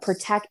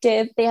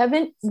 protective. They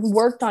haven't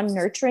worked on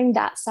nurturing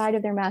that side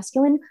of their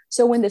masculine.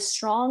 So when the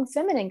strong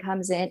feminine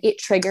comes in, it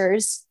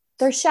triggers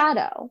their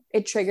shadow.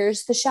 It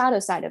triggers the shadow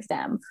side of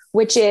them,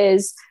 which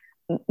is,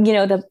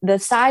 the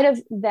side of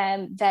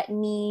them that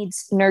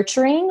needs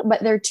nurturing,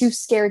 but they're too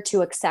scared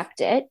to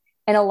accept it.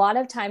 And a lot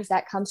of times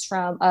that comes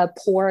from a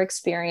poor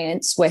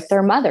experience with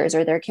their mothers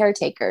or their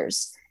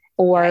caretakers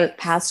or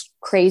past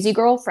crazy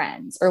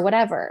girlfriends or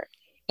whatever.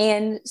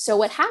 And so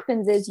what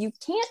happens is you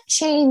can't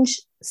change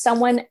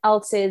someone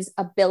else's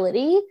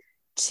ability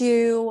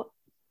to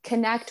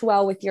connect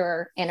well with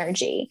your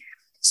energy.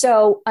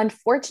 So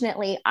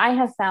unfortunately, I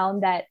have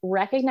found that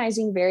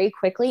recognizing very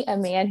quickly a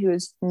man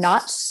who's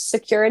not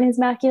secure in his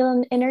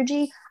masculine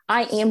energy,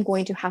 I am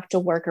going to have to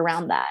work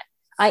around that.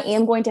 I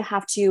am going to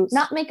have to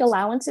not make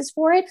allowances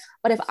for it,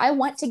 but if I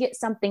want to get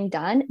something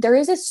done, there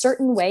is a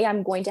certain way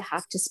I'm going to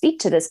have to speak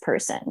to this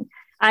person.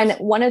 And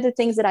one of the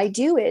things that I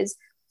do is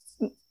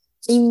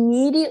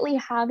immediately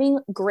having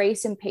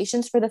grace and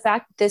patience for the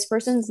fact that this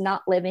person's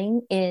not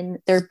living in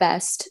their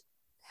best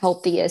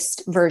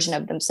healthiest version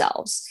of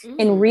themselves,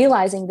 and Mm.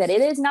 realizing that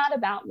it is not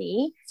about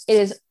me. It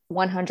is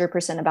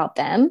 100% about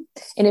them.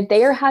 And if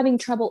they are having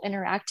trouble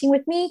interacting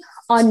with me,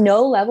 on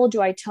no level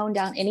do I tone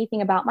down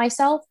anything about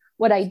myself.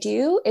 What I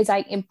do is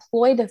I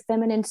employ the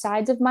feminine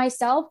sides of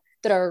myself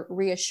that are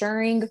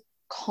reassuring,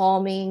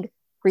 calming,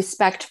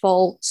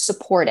 respectful,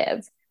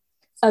 supportive.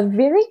 A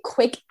very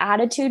quick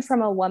attitude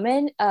from a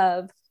woman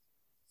of,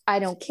 I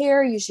don't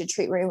care, you should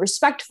treat me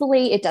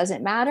respectfully, it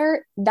doesn't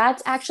matter.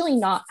 That's actually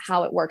not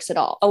how it works at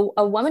all.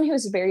 A woman who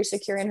is very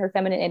secure in her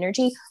feminine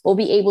energy will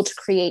be able to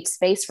create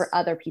space for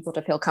other people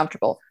to feel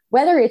comfortable.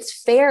 Whether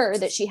it's fair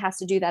that she has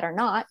to do that or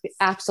not,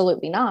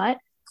 absolutely not.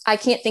 I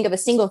can't think of a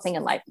single thing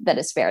in life that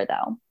is fair,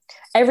 though.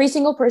 Every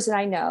single person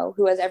I know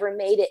who has ever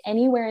made it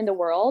anywhere in the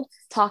world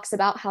talks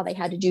about how they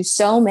had to do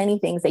so many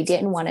things they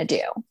didn't want to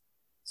do.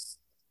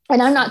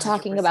 And I'm not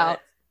talking 100%. about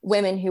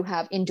women who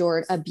have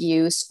endured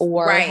abuse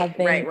or have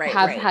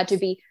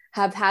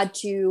had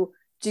to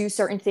do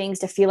certain things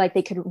to feel like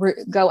they could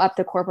go up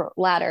the corporate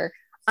ladder.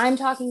 I'm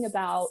talking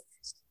about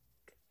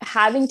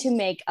having to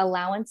make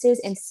allowances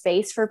and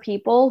space for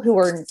people who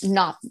are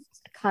not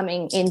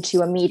coming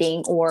into a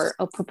meeting or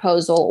a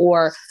proposal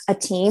or a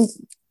team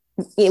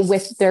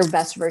with their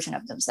best version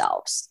of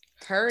themselves.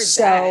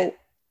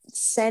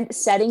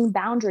 Setting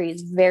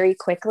boundaries very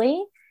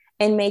quickly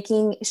and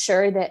making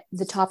sure that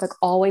the topic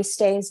always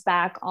stays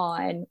back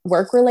on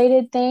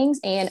work-related things.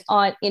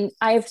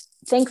 I've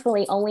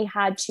thankfully only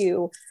had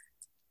to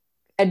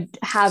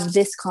have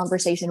this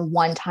conversation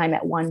one time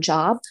at one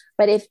job.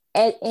 But if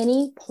at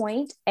any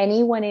point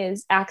anyone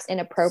acts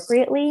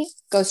inappropriately,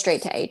 go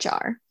straight to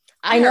HR.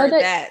 I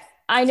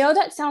know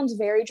that sounds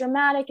very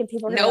dramatic, and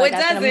people are no, it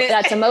doesn't.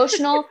 That's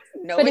emotional.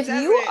 No, but if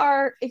you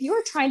are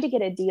trying to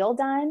get a deal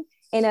done,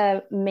 and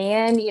a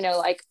man,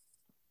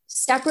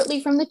 separately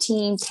from the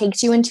team,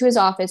 takes you into his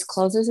office,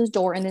 closes his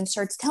door, and then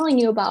starts telling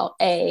you about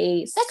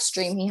a sex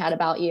dream he had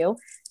about you,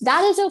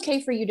 that is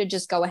okay for you to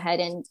just go ahead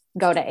and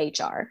go to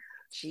HR.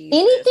 Jesus.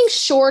 Anything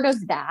short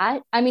of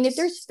that, I mean, if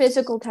there's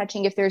physical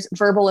touching, if there's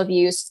verbal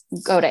abuse,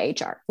 go to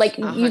HR.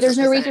 There's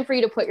no reason for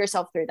you to put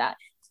yourself through that.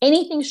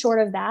 Anything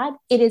short of that,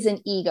 it is an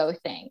ego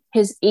thing.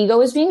 His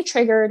ego is being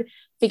triggered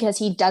because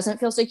he doesn't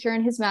feel secure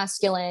in his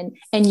masculine,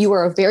 and you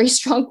are a very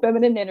strong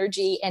feminine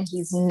energy, and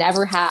he's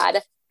never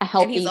had a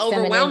healthy, and he's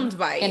overwhelmed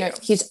by you.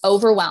 He's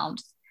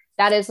overwhelmed.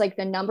 That is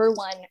the number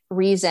one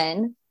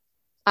reason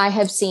I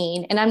have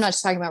seen, and I'm not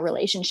just talking about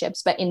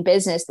relationships, but in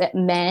business, that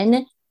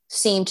men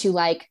seem to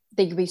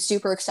they can be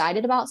super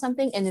excited about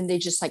something, and then they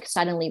just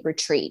suddenly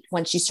retreat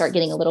once you start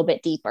getting a little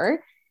bit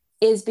deeper,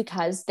 is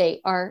because they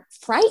are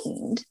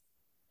frightened.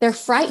 They're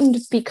frightened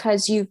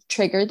because you've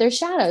triggered their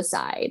shadow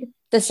side,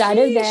 the side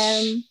of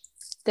them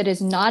that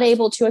is not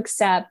able to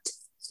accept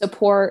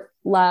support,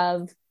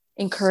 love,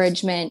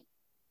 encouragement,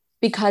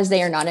 because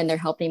they are not in their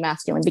healthy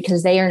masculine,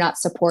 because they are not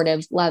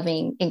supportive,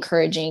 loving,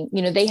 encouraging.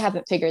 They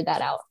haven't figured that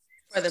out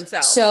for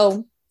themselves.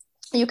 So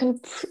you can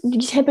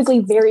typically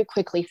very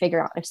quickly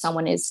figure out if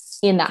someone is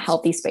in that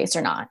healthy space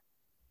or not.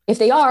 If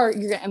they are,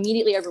 you're going to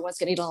immediately, everyone's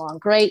going to get along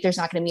great. There's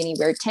not going to be any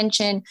weird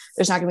tension.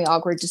 There's not going to be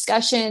awkward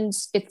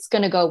discussions. It's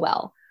going to go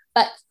well.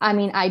 But I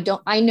mean,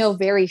 I know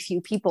very few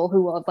people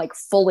who have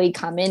fully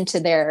come into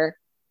their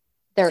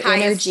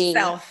energy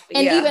self.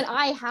 And even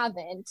I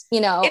haven't,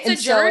 it's a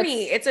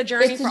journey. It's a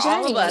journey for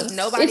all of us.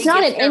 Nobody it's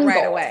not gets an end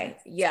right goal. Away.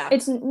 Yeah.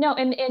 It's no,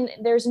 and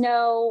there's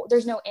no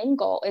end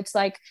goal. It's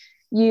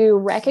you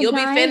recognize you'll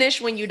be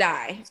finished when you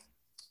die.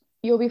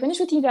 You'll be finished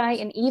when you die.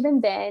 And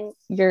even then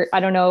I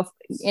don't know if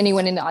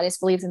anyone in the audience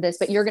believes in this,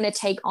 but you're going to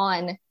take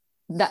on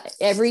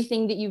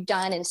everything that you've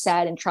done and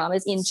said and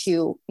traumas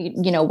into,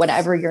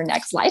 whatever your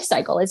next life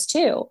cycle is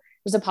too.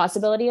 There's a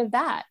possibility of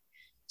that.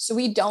 So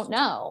we don't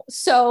know.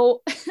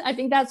 So I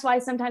think that's why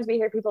sometimes we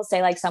hear people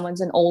say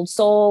someone's an old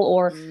soul,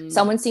 or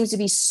someone seems to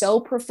be so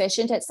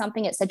proficient at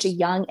something at such a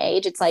young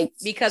age. It's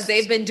because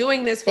they've been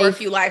doing this for a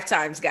few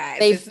lifetimes, guys.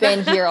 They've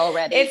been here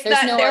already. It's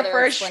their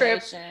first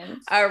trip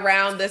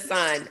around the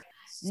sun.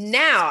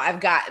 Now I've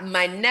got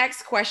my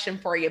next question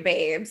for you,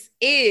 babes,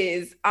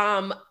 is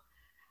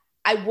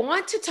I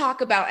want to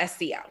talk about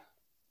SEO.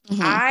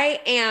 Mm-hmm.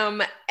 I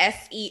am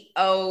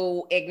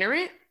SEO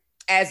ignorant,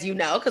 as you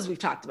know, because we've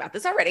talked about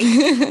this already.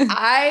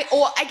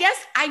 I guess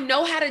I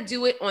know how to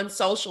do it on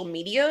social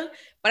media,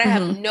 but I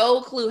have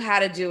no clue how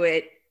to do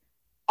it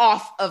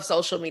off of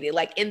social media.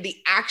 In the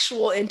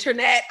actual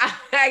internet,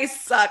 I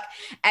suck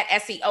at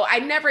SEO. I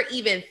never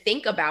even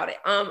think about it.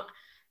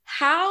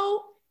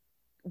 How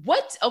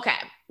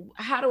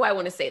do I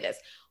want to say this?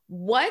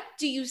 What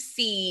do you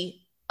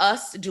see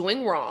us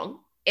doing wrong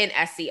in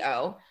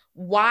SEO?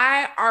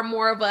 Why are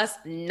more of us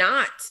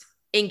not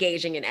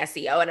engaging in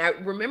SEO? And I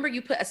remember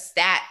you put a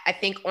stat, I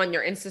think, on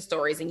your Insta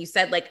stories, and you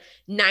said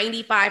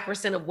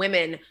 95% of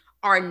women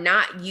are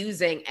not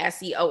using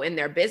SEO in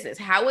their business.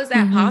 How is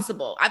that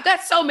possible? I've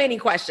got so many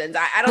questions.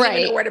 I don't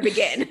even know where to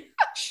begin.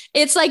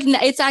 It's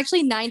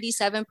actually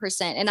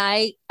 97%. And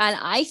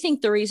I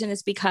think the reason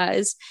is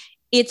because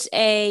it's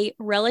a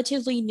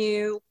relatively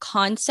new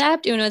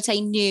concept. And when I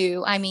say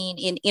new, I mean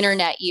in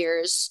internet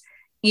years,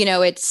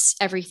 it's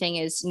everything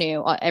is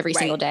new every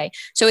single day.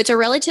 So it's a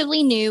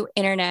relatively new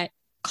internet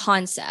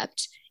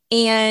concept.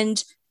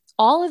 And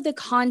all of the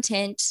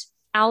content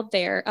out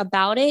there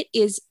about it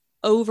is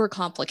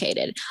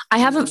overcomplicated. I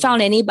haven't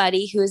found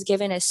anybody who has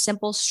given a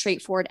simple,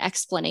 straightforward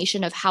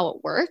explanation of how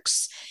it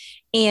works.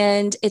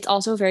 And it's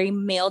also a very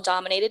male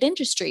dominated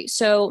industry.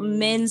 So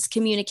men's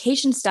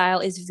communication style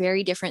is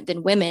very different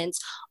than women's.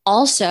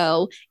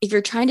 Also, if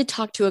you're trying to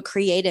talk to a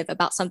creative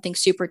about something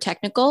super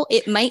technical,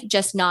 it might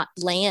just not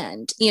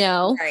land,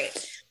 Right.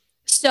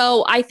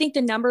 So I think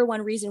the number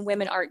one reason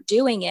women aren't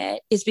doing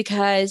it is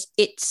because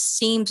it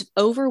seems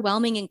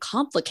overwhelming and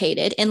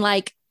complicated, and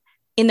like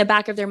in the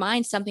back of their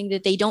mind, something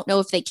that they don't know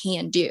if they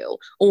can do.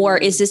 Or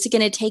is this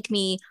going to take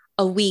me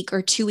a week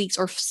or 2 weeks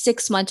or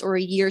 6 months or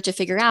a year to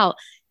figure out?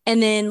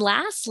 And then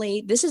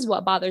lastly, this is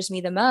what bothers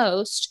me the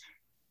most.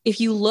 If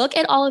you look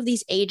at all of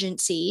these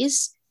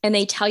agencies and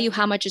they tell you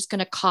how much it's going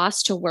to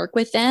cost to work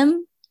with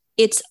them,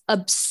 it's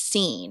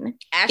obscene.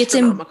 It's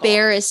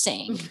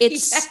embarrassing.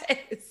 It's,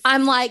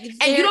 I'm like,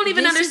 and you don't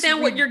even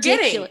understand what you're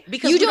getting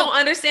because you don't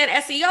understand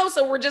SEO.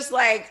 So we're just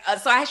like,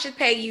 so I should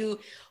pay you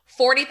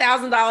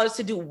 $40,000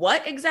 to do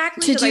what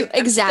exactly?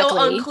 I'm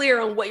still unclear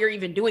on what you're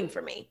even doing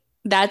for me.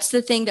 That's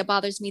the thing that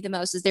bothers me the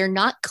most is they're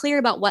not clear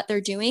about what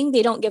they're doing.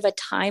 They don't give a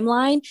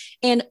timeline.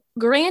 And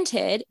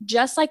granted,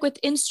 just like with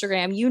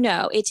Instagram,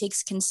 it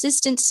takes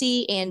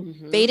consistency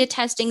and beta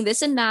testing,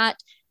 this and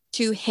that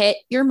to hit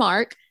your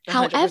mark.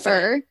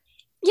 100%.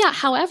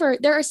 However,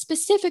 there are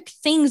specific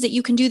things that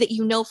you can do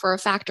that for a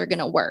fact are going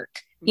to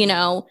work.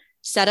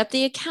 Set up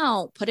the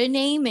account, put a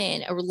name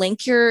in, or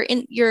link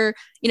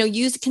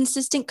use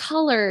consistent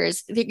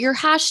colors, your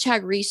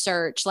hashtag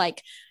research,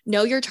 like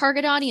know your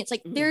target audience.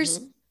 Like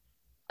there's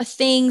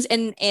things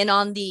and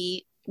on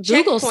the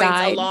Google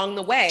side along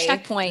the way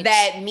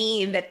that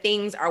mean that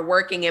things are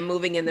working and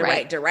moving in the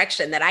right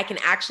direction that I can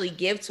actually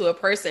give to a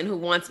person who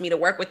wants me to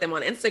work with them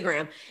on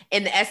Instagram.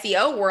 In the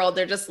SEO world,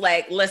 they're just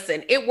like,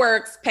 listen, it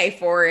works, pay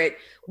for it.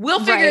 We'll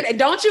figure it. And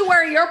don't you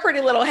worry your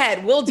pretty little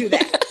head. We'll do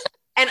that.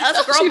 And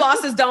us girl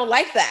bosses don't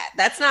like that.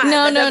 That's not,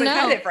 that doesn't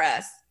cut it for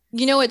us.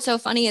 What's so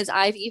funny is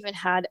I've even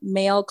had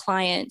male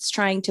clients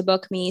trying to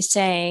book me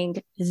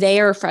saying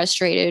they are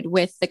frustrated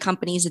with the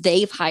companies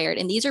they've hired.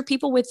 And these are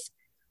people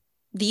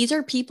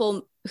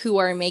who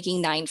are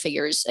making 9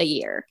 figures a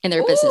year in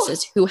their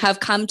businesses who have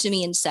come to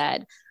me and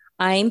said,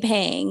 I'm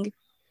paying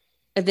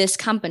this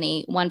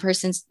company.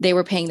 They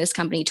were paying this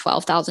company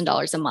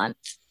 $12,000 a month.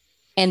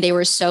 And they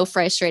were so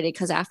frustrated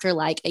because after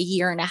like a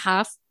year and a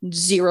half,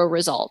 0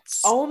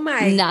 results. Oh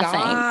my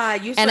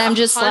God. You spent I'm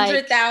just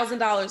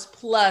 $100,000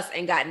 plus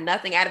and got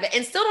nothing out of it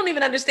and still don't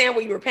even understand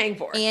what you were paying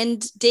for.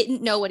 And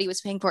didn't know what he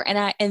was paying for.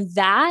 And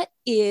that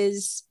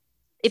is,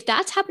 if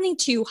that's happening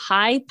to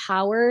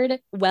high-powered,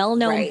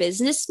 well-known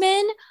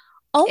businessmen,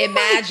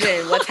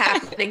 imagine what's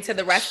happening to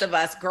the rest of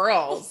us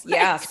girls.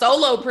 Yeah.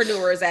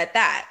 Solopreneurs at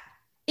that.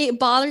 It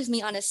bothers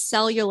me on a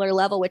cellular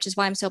level, which is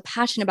why I'm so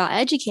passionate about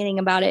educating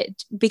about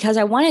it, because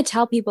I want to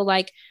tell people,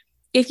 like,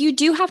 if you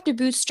do have to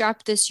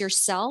bootstrap this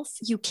yourself,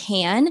 you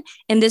can.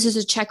 And this is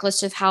a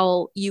checklist of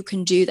how you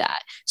can do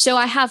that. So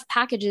I have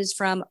packages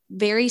from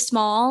very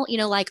small,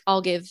 like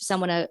I'll give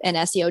someone an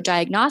SEO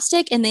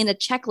diagnostic and then a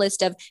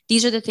checklist of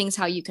these are the things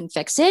how you can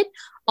fix it,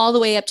 all the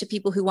way up to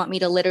people who want me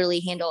to literally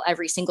handle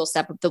every single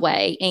step of the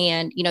way.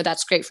 And,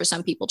 that's great for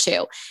some people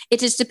too. It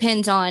just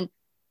depends on,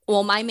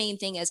 well, my main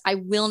thing is I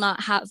will not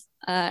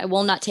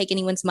take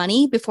anyone's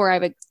money before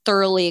I've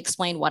thoroughly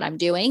explained what I'm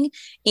doing.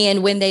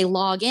 And when they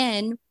log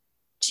in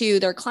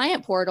to their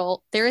client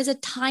portal, there is a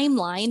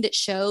timeline that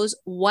shows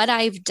what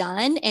I've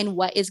done and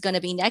what is going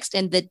to be next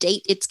and the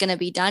date it's going to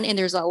be done. And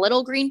there's a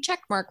little green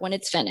check mark when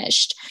it's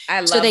finished.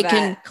 I love so they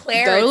can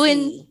go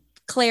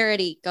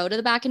to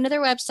the back end of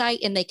their website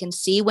and they can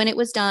see when it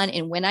was done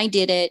and when I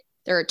did it.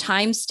 There are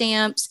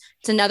timestamps.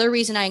 It's another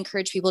reason I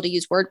encourage people to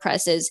use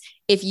WordPress is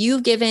if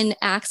you've given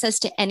access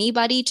to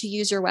anybody to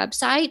use your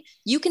website,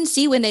 you can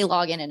see when they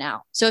log in and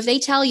out. So if they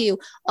tell you,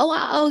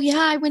 oh yeah,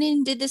 I went in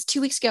and did this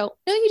 2 weeks ago.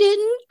 No, you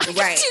didn't.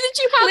 Right. See that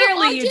you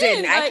Clearly you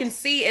didn't. I can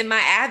see in my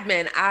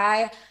admin.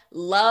 I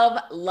love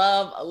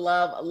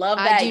that.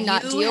 I do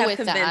not deal with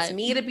convinced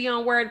me to be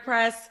on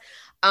WordPress.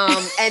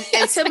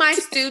 And to my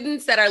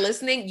students that are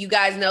listening, you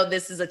guys know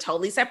this is a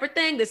totally separate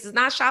thing. This is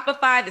not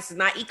Shopify. This is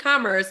not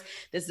e-commerce.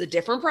 This is a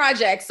different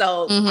project.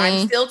 So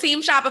I'm still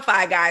team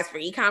Shopify, guys, for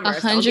e-commerce.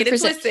 100%. Don't get it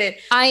twisted.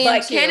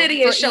 But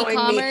Kennedy is showing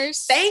me.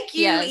 Thank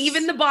you. Yes.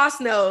 Even the boss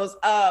knows.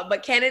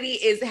 But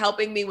Kennedy is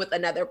helping me with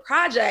another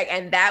project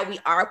and that we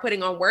are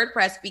putting on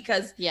WordPress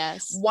because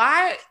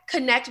why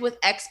connect with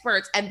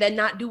experts and then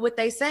not do what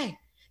they say?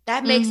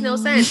 That makes no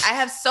sense. I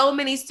have so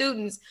many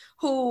students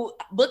who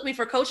book me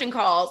for coaching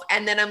calls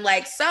and then I'm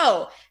like,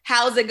 so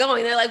how's it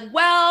going? They're like,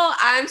 well,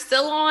 I'm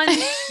still on,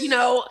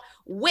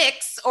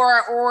 Wix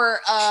or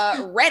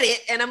Reddit.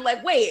 And I'm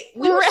like, wait,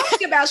 we were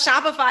talking about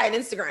Shopify and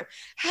Instagram.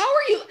 How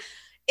are you?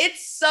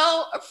 It's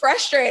so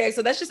frustrating.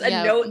 So that's just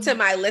a note to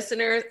my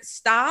listeners.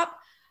 Stop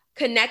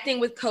connecting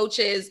with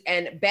coaches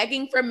and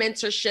begging for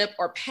mentorship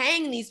or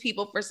paying these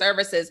people for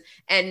services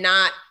and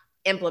not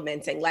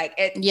implementing. Like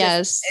it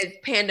Yes. just, it's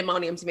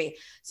pandemonium to me.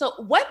 So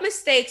what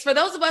mistakes, for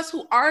those of us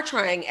who are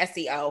trying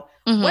SEO,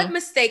 what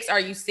mistakes are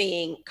you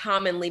seeing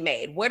commonly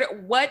made?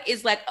 What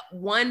is like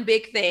one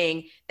big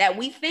thing that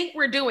we think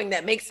we're doing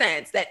that makes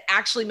sense that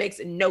actually makes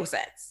no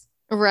sense?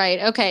 Right.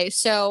 Okay.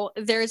 So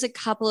there's a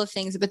couple of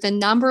things, but the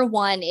number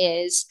one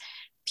is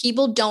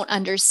people don't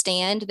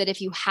understand that if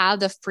you have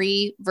the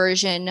free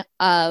version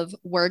of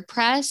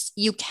WordPress,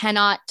 you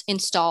cannot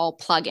install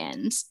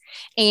plugins.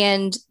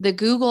 And the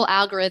Google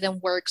algorithm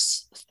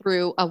works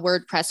through a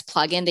WordPress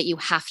plugin that you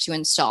have to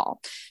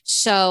install.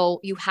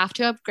 So you have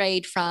to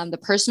upgrade from the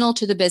personal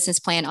to the business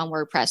plan on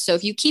WordPress. So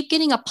if you keep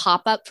getting a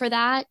pop-up for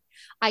that,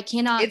 I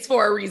cannot. It's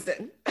for a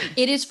reason.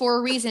 It is for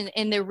a reason.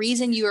 And the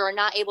reason you are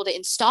not able to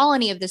install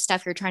any of the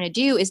stuff you're trying to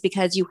do is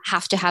because you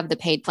have to have the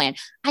paid plan.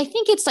 I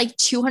think it's like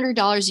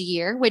 $200 a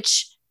year,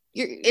 which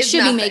you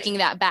should be making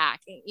that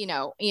back,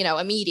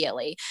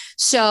 immediately.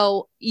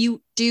 So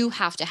you do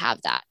have to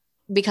have that,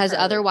 because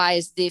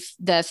otherwise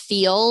the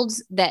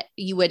fields that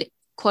you would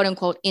quote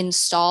unquote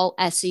install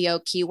SEO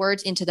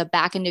keywords into the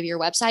back end of your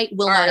website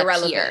will not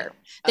appear.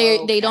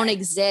 They don't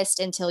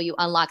exist until you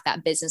unlock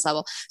that business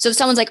level. So if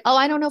someone's like, oh,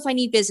 I don't know if I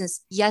need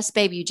business. Yes,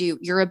 babe, you do.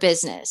 You're a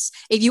business.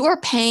 If you are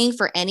paying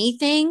for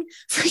anything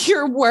for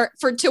your work,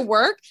 to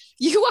work,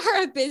 you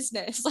are a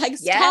business. Like,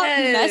 stop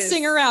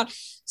messing around.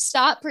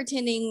 Stop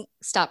pretending.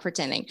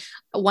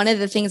 One of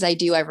the things I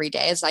do every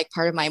day is like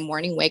part of my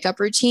morning wake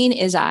up routine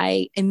is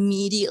I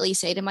immediately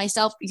say to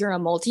myself, you're a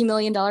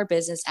multi-million-dollar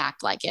business.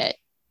 Act like it.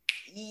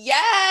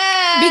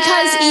 Yes.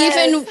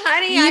 Because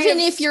honey, even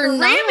if you're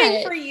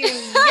not for you,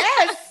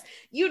 yes,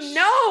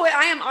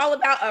 I am all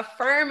about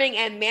affirming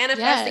and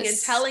manifesting and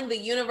telling the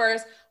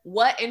universe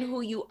what and who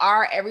you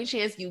are every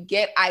chance you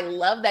get. I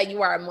love that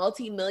you are a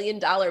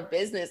multi-million-dollar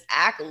business.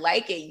 Act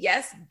like it.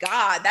 Yes,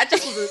 God. That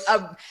just was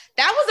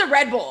a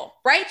Red Bull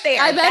right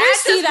there. I better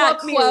see that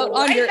quote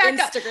on your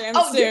Instagram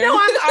soon.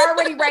 I'm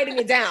already writing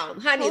it down,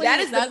 honey. Please, that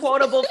is the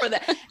quotable for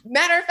the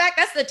matter of fact.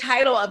 That's the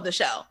title of the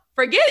show.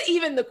 Forget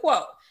even the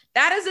quote.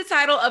 That is the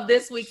title of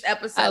this week's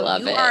episode. I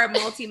love it. You are a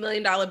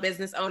multi-million-dollar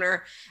business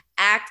owner.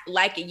 Act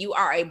like it. You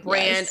are a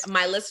brand. Yes.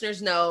 My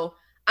listeners know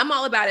I'm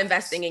all about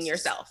investing in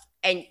yourself.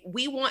 And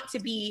we want to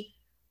be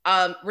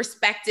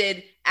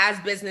respected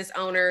as business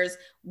owners.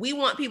 We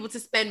want people to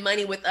spend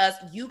money with us.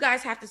 You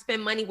guys have to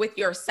spend money with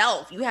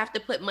yourself. You have to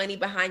put money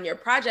behind your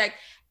project.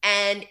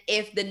 And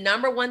if the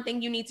number one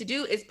thing you need to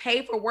do is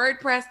pay for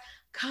WordPress,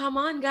 come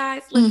on,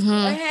 guys. Let's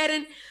go ahead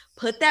and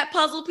put that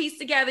puzzle piece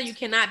together. You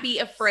cannot be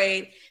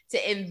afraid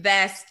to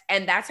invest.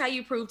 And that's how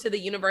you prove to the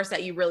universe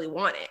that you really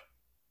want it.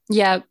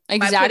 Yeah,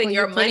 exactly. By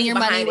putting your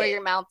money where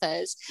your mouth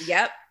is.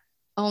 Yep.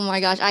 Oh my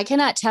gosh. I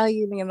cannot tell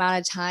you the amount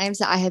of times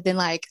that I have been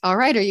like, all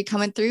right, are you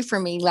coming through for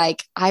me?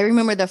 Like, I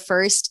remember the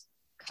first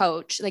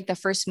coach, like the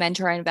first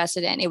mentor I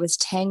invested in, it was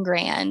 10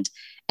 grand.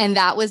 And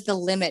that was the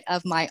limit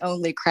of my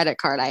only credit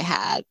card I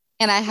had.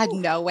 And I had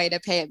no way to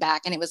pay it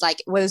back. And it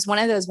was one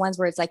of those ones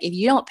where it's like, if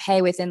you don't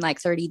pay within like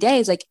 30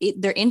 days, like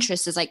their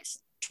interest is like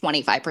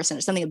 25%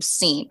 or something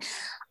obscene.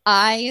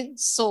 I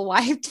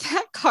swiped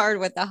that card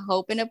with a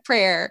hope and a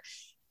prayer.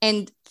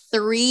 And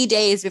 3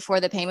 days before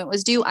the payment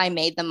was due, I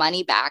made the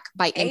money back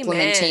by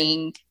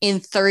implementing in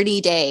 30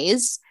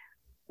 days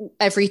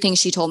everything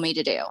she told me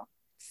to do.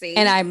 See?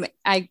 And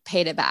I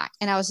paid it back.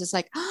 And I was just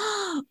like,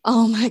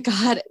 oh my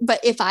God. But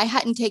if I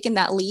hadn't taken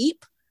that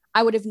leap,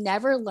 I would have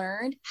never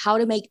learned how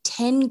to make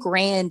 10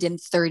 grand in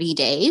 30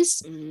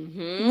 days,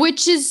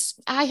 which is,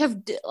 I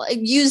have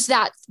used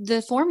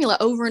the formula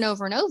over and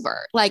over and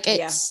over. Like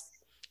it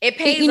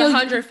pays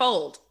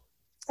 100-fold.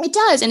 It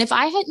does. And if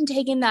I hadn't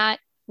taken that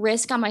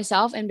risk on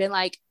myself and been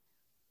like,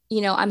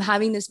 I'm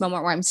having this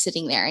moment where I'm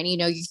sitting there and,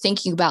 you're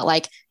thinking about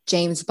like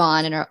James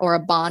Bond or a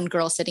Bond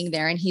girl sitting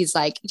there and he's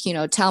like,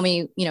 tell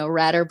me,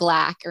 red or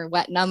black or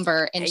what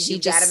number. And she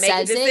just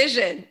says a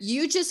decision. It.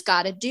 You just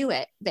got to do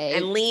it, babe.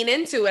 And lean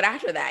into it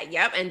after that.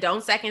 Yep. And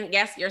don't second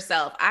guess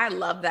yourself. I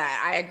love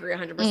that. I agree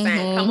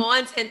 100%. Come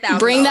on, 10,000.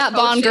 Bring that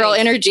Bond girl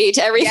energy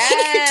to everything.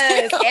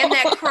 Yes. And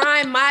that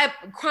crime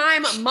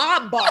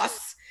mob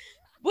boss.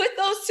 Put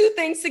those two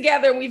things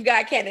together and we've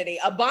got Kennedy,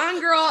 a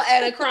Bond girl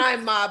and a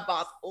crime mob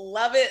boss.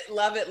 Love it,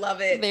 love it, love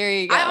it. There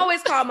you go. I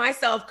always call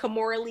myself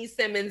Kimora Lee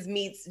Simmons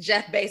meets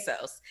Jeff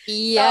Bezos.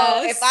 Yes.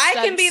 So if I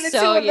can be the two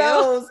of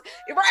those,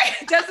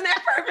 right? Doesn't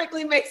that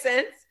perfectly make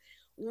sense?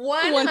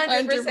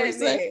 100%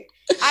 me.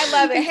 I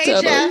love it. Hey,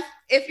 totally. Jeff,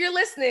 if you're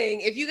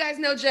listening, if you guys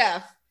know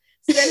Jeff,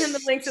 send him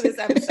the link to this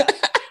episode.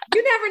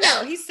 You never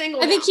know. He's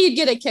single. I think he'd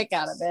get a kick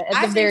out of it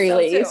at the very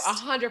least.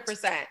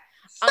 100%.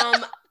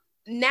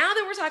 Now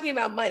that we're talking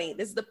about money,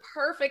 this is the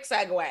perfect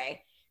segue.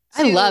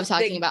 I love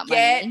talking about money.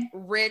 Get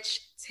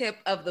rich tip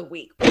of the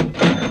week.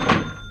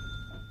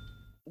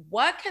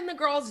 What can the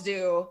girls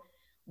do?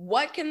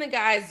 What can the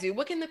guys do?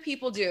 What can the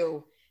people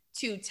do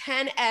to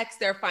 10x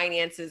their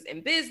finances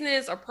in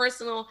business or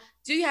personal?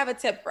 Do you have a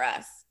tip for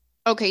us?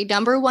 Okay,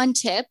 number one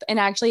tip, and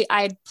actually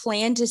I had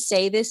planned to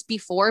say this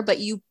before, but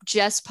you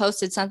just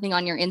posted something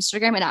on your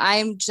Instagram, and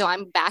I'm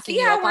backing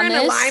See you how up we're on in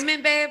this.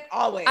 alignment, babe?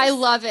 Always. I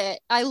love it.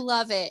 I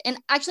love it. And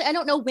actually, I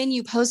don't know when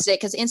you posted it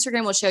because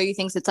Instagram will show you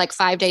things that's like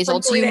 5 days From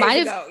old. So 3 days you might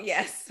have, ago.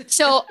 Yes.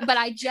 but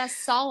I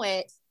just saw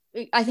it.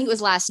 I think it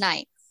was last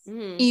night.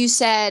 Mm-hmm. You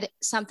said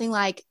something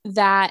like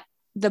that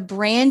the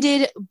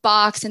branded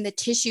box and the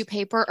tissue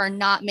paper are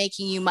not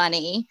making you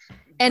money.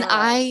 And Girl.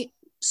 I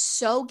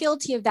so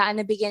guilty of that in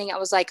the beginning. I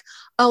was like,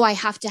 oh, I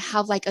have to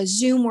have like a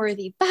Zoom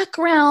worthy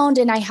background.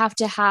 And I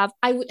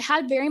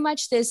had very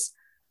much this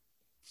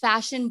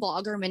fashion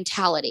blogger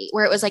mentality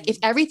where it was like, if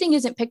everything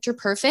isn't picture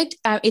perfect,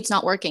 it's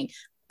not working.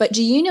 But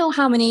do you know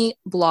how many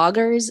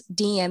bloggers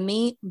DM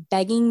me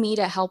begging me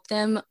to help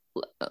them,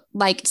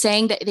 like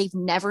saying that they've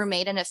never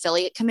made an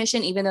affiliate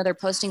commission, even though they're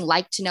posting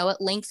like to know it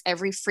links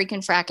every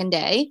freaking fracking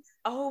day?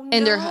 Oh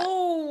And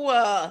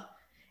no.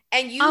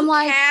 And I'm you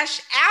like,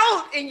 cash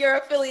out in your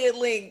affiliate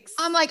links.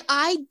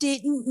 I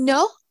didn't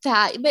know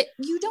that, but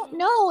you don't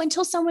know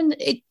until someone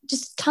it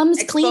just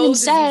comes clean and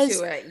Exposes you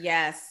says, to it.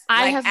 Yes.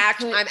 I Like have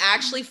I'm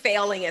actually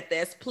failing at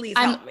this. Please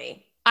I'm help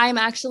me. I'm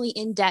actually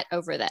in debt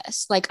over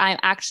this. Like I'm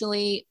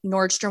actually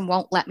Nordstrom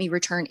won't let me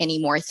return any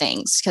more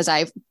things because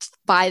I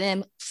buy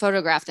them,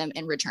 photograph them,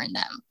 and return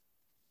them.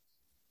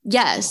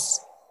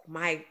 Yes.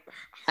 My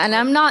And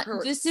I'm not,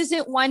 hurts. this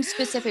isn't one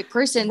specific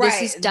person. Right.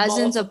 This is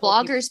dozens of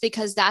bloggers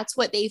because that's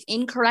what they've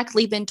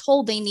incorrectly been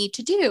told they need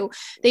to do.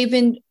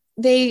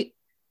 They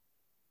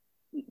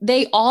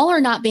all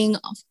are not being,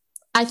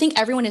 I think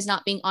everyone is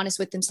not being honest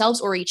with themselves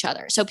or each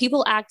other. So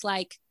people act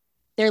like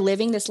they're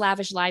living this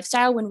lavish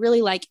lifestyle when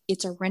really like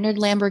it's a rented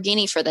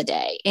Lamborghini for the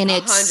day. And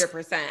it's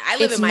 100%. I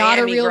live in not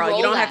a Miami, real girl. Rolex.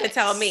 You don't have to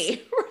tell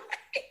me.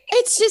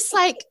 It's just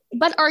like,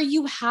 but are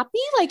you happy?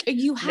 Like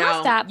you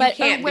have that, but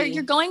where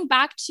you're going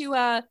back to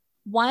a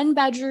 1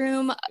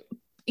 bedroom,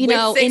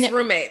 with 6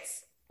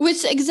 roommates.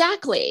 Which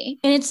exactly.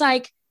 And it's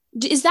like,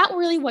 is that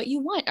really what you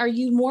want? Are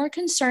you more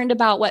concerned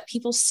about what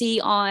people see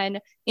on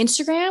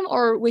Instagram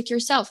or with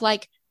yourself?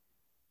 Like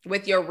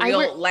with your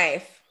real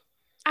life.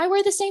 I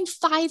wear the same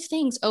 5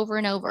 things over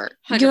and over.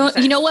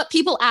 You know what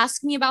people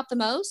ask me about the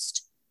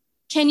most?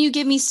 Can you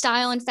give me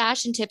style and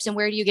fashion tips and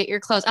where do you get your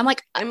clothes? I'm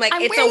like,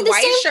 it's a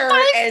white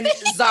shirt and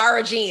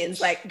Zara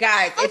jeans. Like,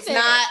 guys, it's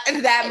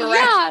not that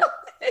miraculous.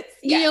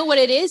 Yeah. You know what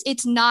it is?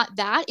 It's not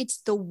that. It's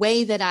the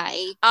way that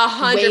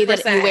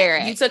 100% you wear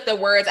it. You totook the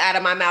words out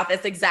of my mouth.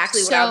 That's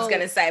exactly what I was going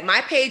to say.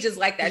 My page is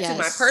like that too.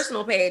 My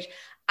personal page.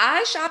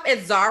 I shop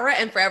at Zara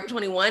and Forever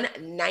 21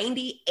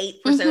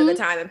 98% of the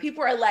time. And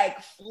people are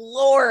like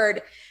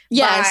floored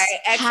by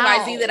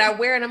XYZ that I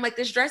wear. And I'm like,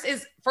 this dress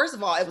is, first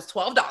of all, it was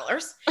 $12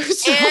 and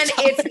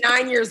it's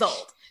 9 years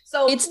old.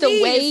 So it's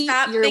the way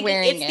you're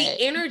wearing it. It's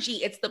the energy,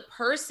 it's the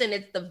person,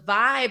 it's the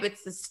vibe,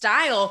 it's the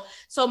style.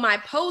 So my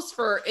post,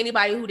 for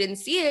anybody who didn't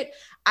see it,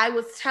 I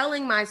was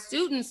telling my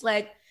students,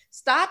 like,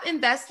 stop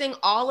investing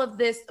all of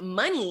this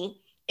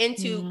money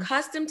into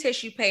custom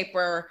tissue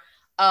paper,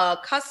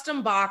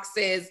 custom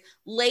boxes,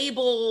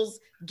 labels,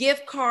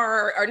 gift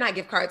card, or not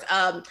gift cards,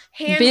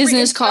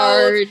 business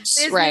cards,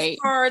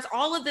 cards,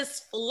 all of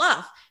this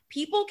fluff.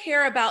 People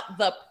care about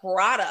the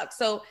product.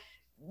 So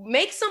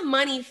make some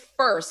money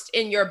first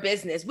in your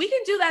business. We can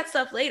do that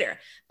stuff later.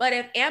 But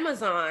if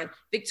Amazon,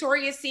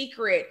 Victoria's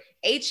Secret,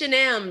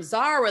 H&M,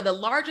 Zara, the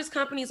largest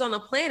companies on the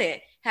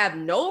planet, have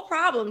no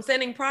problem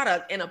sending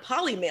product in a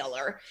poly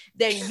mailer,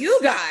 then you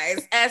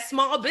guys as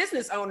small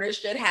business owners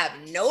should have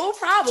no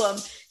problem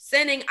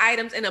sending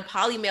items in a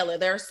poly mailer.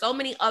 There are so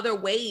many other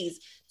ways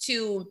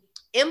to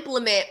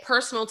implement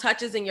personal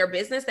touches in your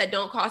business that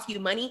don't cost you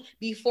money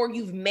before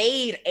you've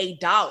made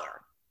 $1.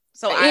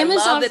 So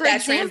Amazon, I love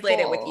that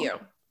translated with you.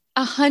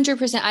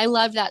 100%. I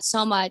love that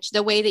so much.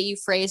 The way that you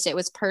phrased it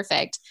was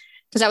perfect.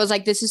 Because I was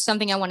like, this is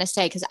something I want to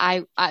say. Because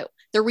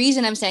the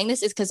reason I'm saying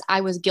this is because I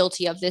was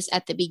guilty of this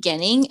at the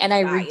beginning. And I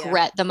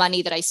regret the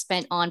money that I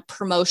spent on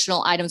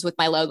promotional items with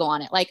my logo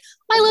on it. Like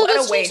my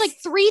logo's changed like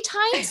 3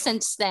 times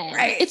since then.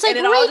 It's like,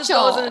 and it all just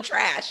goes in the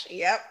trash.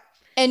 Yep.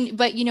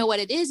 But you know what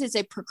it is? It's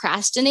a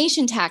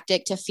procrastination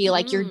tactic to feel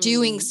like you're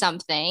doing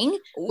something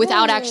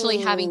without actually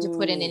having to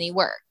put in any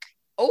work.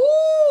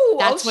 Oh,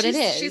 that's what it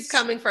is. She's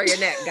coming for your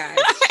neck, guys.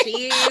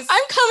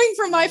 I'm coming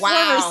for my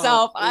former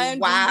self.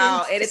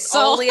 Wow. And it's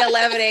only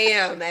 11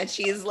 a.m. and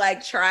she's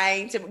like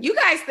trying to, you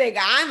guys think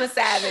I'm a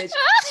savage.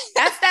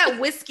 That's that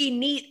whiskey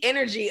neat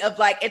energy of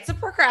like, it's a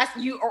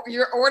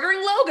you're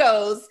ordering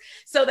logos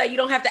so that you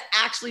don't have to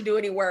actually do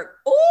any work.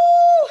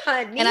 Oh,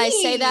 honey. And I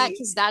say that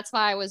because that's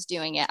why I was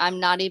doing it.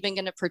 I'm not even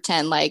going to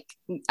pretend like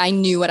I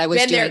knew what I was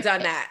doing. Been there,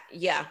 done that.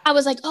 Yeah. I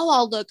was like, oh,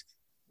 I'll look.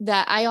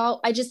 That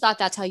I just thought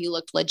that's how you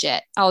looked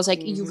legit. I was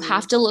like, you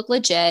have to look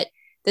legit.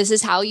 This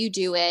is how you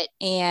do it.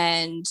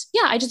 And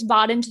yeah, I just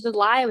bought into the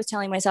lie I was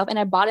telling myself, and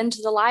I bought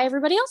into the lie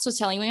everybody else was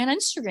telling me on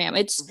Instagram.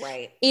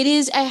 It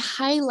is a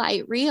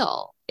highlight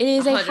reel. It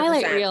is 100%. A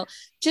highlight reel.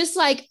 Just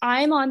like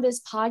I'm on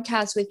this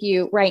podcast with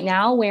you right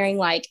now wearing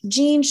like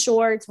jean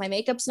shorts, my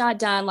makeup's not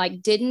done,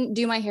 like didn't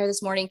do my hair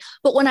this morning.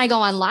 But when I go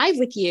on live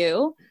with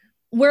you,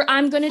 where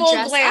I'm going to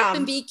dress glam. up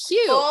and be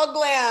cute. Full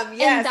glam.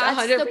 Yes, and that's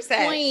 100%. the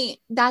point.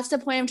 That's the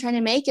point I'm trying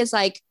to make, is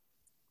like,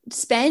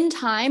 spend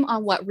time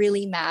on what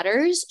really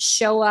matters,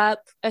 show up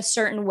a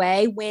certain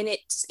way when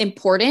it's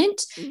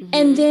important,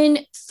 and then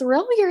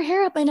throw your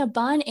hair up in a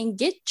bun and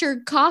get your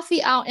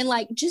coffee out and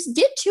like, just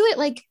get to it.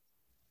 Like,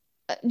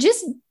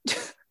 just,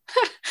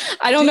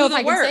 I don't know if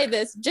I can say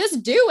this,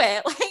 just do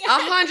it. Like,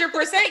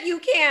 100% you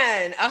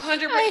can.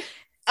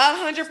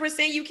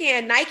 100% you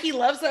can. Nike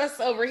loves us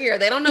over here.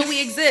 They don't know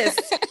we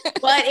exist,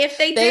 but if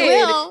they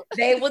did,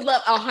 they would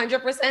love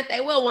 100%.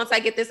 They will, once I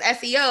get this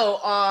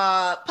SEO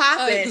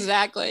popping.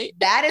 Exactly.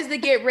 That is the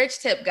get rich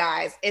tip,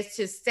 guys. Is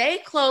to stay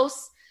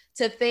close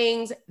to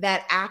things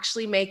that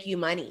actually make you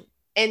money.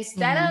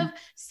 Instead of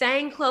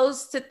staying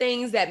close to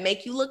things that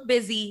make you look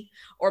busy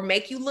or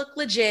make you look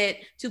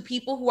legit to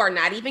people who are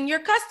not even your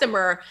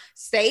customer,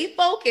 stay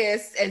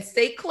focused and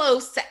stay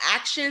close to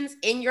actions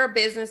in your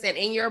business and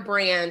in your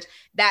brand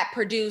that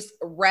produce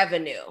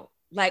revenue.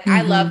 Like,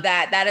 I love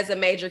that. That is a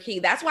major key.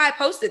 That's why I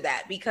posted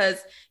that, because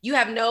you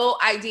have no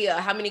idea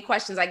how many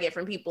questions I get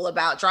from people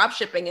about drop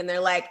shipping. And they're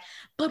like,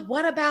 but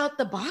what about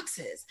the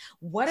boxes?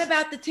 What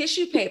about the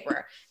tissue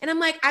paper? And I'm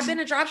like, I've been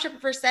a drop shipper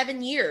for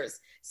 7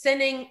 years,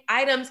 sending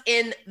items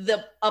in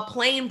a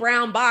plain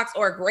brown box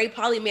or a gray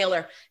poly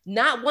mailer.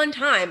 Not one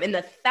time in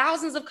the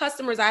thousands of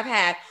customers I've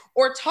had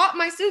or taught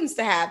my students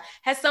to have,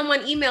 has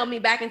someone emailed me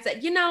back and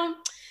said,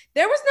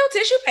 there was no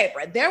tissue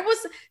paper. There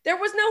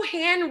was no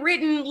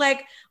handwritten,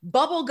 like,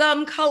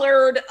 bubblegum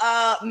colored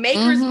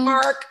Maker's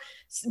Mark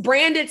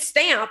branded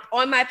stamp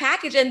on my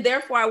package, and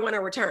therefore I want to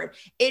return.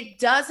 It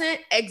doesn't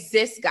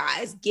exist,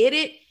 guys. Get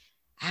it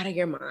out of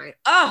your mind.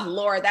 Oh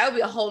Lord, that would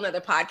be a whole nother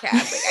podcast.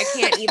 Like, I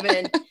can't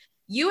even.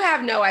 You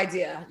have no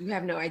idea. You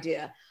have no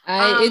idea.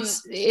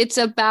 It's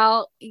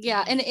about,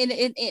 and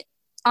it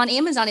on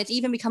Amazon, it's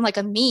even become like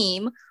a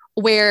meme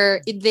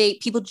where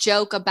people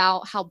joke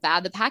about how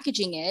bad the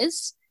packaging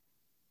is.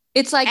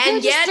 It's like,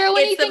 and just throw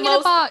anything in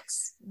a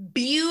box.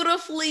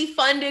 Beautifully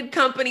funded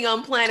company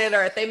on planet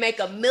Earth. They make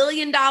 $1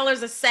 million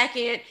a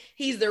second.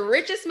 He's the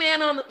richest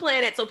man on the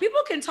planet. So people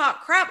can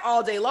talk crap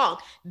all day long.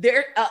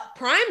 They're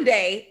Prime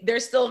Day,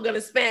 they're still going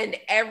to spend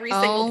every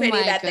single penny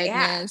that they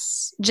have.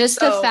 Just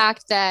the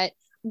fact that,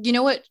 you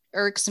know what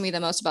irks me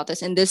the most about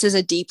this, and this is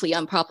a deeply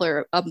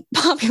unpopular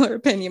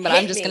opinion, but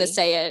I'm just going to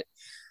say it.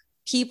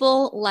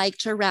 People like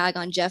to rag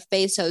on Jeff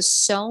Bezos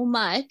so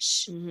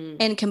much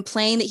and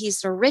complain that he's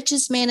the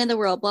richest man in the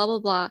world, blah, blah,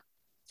 blah.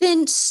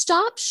 Then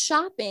stop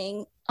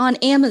shopping on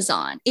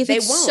Amazon. If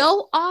it's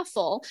so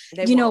awful,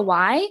 you know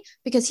why?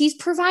 Because he's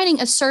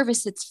providing a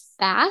service that's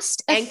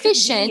fast,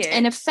 efficient,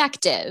 and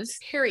effective.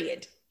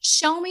 Period.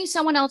 Show me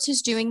someone else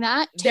who's doing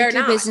that. Take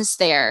your business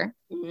there.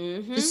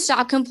 Just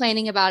stop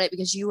complaining about it,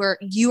 because you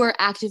are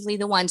actively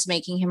the ones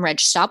making him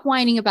rich. Stop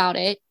whining about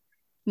it.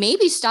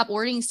 Maybe stop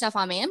ordering stuff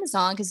on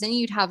Amazon, because then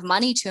you'd have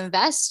money to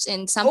invest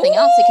in something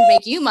else that can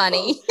make you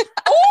money.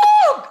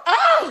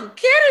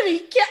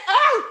 Kennedy,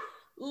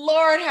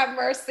 Lord have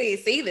mercy.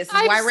 See, this is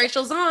why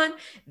Rachel's on.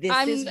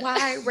 This is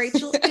why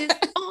Rachel is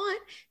on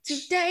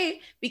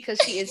today, because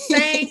she is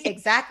saying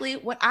exactly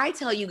what I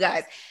tell you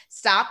guys.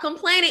 Stop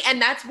complaining.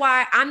 And that's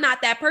why I'm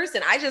not that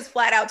person. I just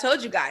flat out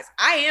told you guys,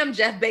 I am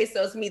Jeff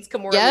Bezos meets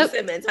Kimora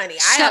Simmons, honey.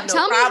 I have no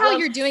problem. Tell me how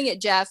you're doing it,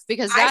 Jeff,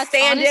 because that's, I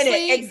stand in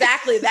it.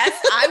 Exactly.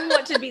 I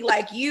want to be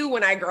like you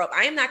when I grow up.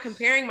 I am not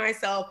comparing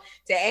myself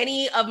to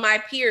any of my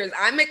peers.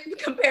 I'm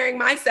comparing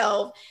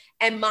myself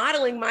and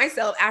modeling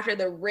myself after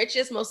the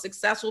richest, most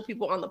successful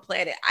people on the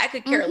planet. I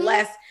could care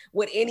less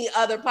what any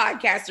other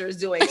podcaster is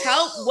doing.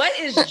 What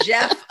is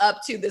Jeff up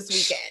to this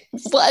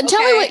weekend? Well,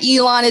 tell me what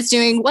Elon is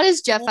doing. What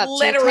is Jeff up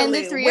to? Can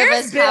the three of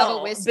us have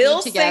a whiskey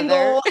Bill together?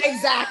 Single,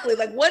 exactly.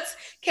 Like,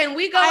 can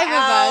we go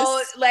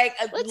out? Like,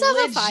 let's have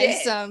a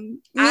fivesome.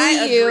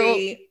 I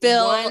agree.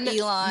 Bill, 1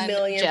 Elon,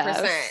 million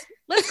Jeff. %.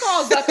 Let's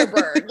call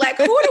Zuckerberg. Like,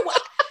 who do I?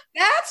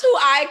 That's who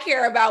I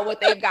care about,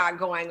 what they've got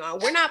going on.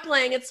 We're not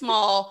playing it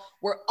small.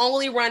 We're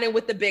only running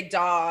with the big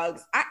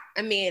dogs.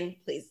 I mean,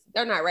 please,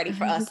 they're not ready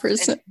for us.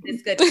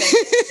 It's good.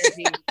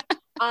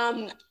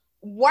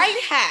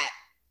 White Hat.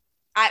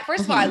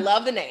 First of all, I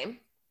love the name.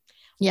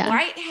 Yeah.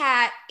 White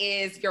Hat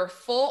is your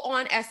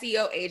full-on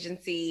SEO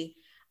agency.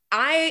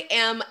 I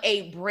am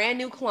a brand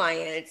new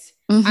client.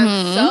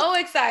 I'm so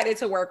excited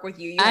to work with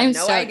you. I'm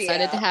so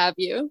excited to have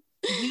you.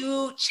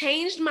 You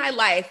changed my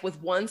life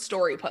with one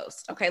story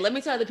post. Okay, let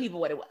me tell the people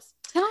what it was.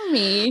 Tell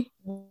me.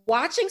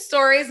 Watching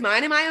stories,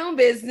 minding my own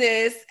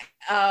business.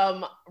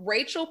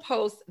 Rachel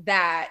posts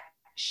that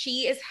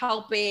she is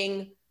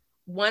helping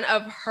one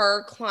of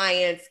her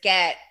clients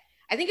get,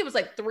 I think it was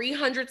like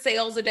 300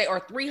 sales a day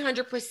or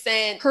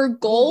 300%. Her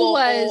goal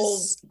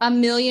was $1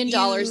 million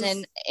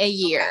in a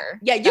year. Okay.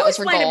 Yeah, you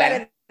explained it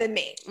better than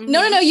me.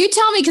 No. You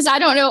tell me, because I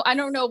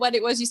don't know what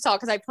it was you saw,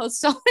 because I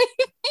post so many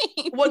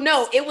things. Well,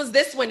 no, it was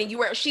this one.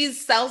 She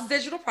sells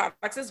digital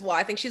products as well.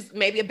 I think she's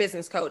maybe a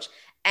business coach.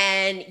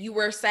 And you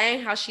were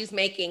saying how she's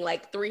making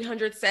like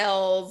 300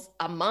 sales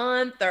a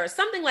month or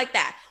something like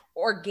that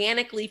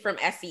organically from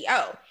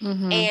SEO.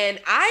 And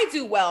I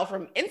do well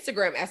from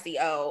Instagram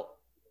SEO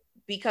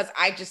because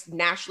I just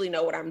naturally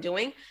know what I'm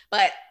doing,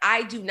 but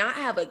I do not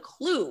have a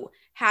clue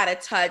how to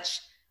touch,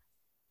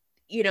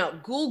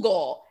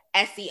 Google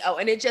SEO.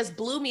 And it just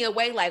blew me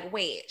away. Like,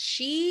 wait,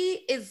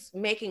 she is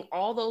making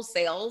all those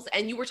sales.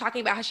 And you were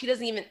talking about how she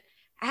doesn't even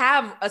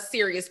have a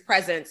serious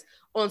presence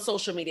on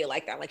social media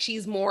like that. Like,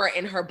 she's more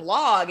in her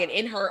blog and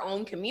in her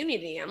own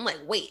community. I'm like,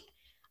 wait,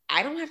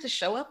 I don't have to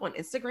show up on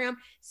Instagram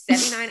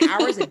 79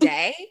 hours a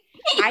day.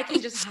 I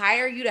can just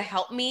hire you to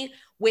help me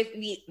with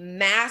the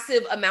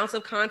massive amounts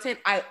of content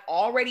I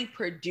already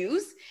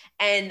produce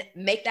and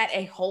make that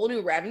a whole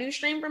new revenue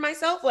stream for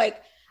myself.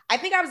 Like, I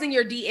think I was in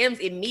your DMs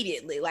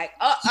immediately, like,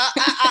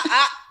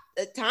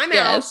 time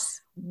out,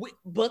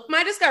 book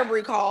my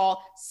discovery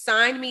call,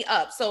 sign me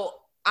up. So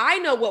I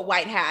know what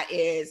White Hat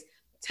is.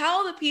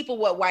 Tell the people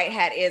what White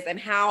Hat is and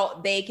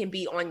how they can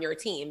be on your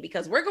team,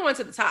 because we're going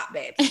to the top,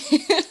 babe.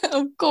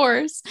 Of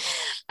course.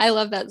 I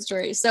love that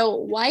story. So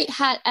White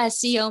Hat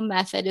SEO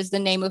Method is the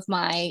name of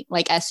my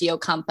SEO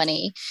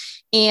company.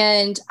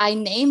 And I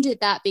named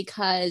it that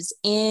because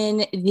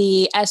in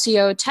the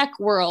SEO tech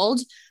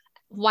world,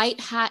 White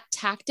Hat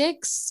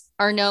tactics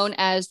are known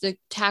as the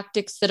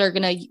tactics that are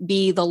going to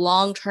be the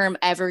long-term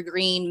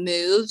evergreen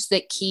moves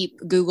that keep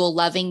Google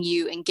loving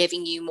you and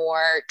giving you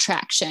more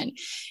traction.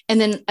 And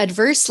then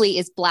adversely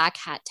is Black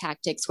Hat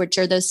tactics, which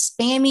are those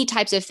spammy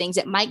types of things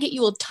that might get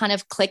you a ton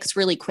of clicks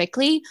really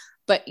quickly,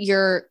 but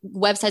your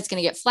website's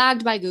going to get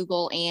flagged by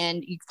Google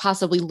and you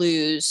possibly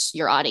lose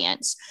your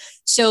audience.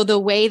 So the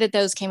way that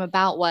those came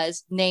about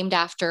was named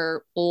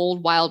after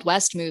old Wild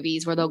West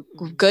movies where the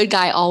good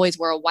guy always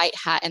wore a white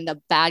hat and the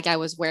bad guy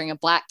was wearing a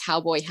black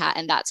cowboy hat.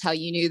 And that's how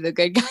you knew the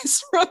good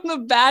guys from the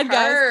bad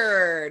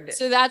guys.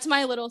 So that's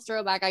my little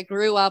throwback. I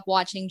grew up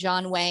watching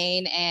John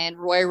Wayne and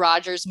Roy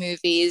Rogers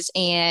movies,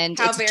 and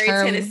how very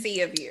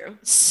Tennessee of you.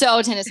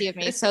 So Tennessee of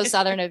me, so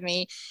Southern of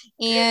me.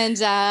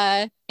 And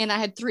I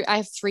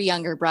have three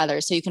younger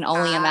brothers, so you can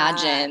only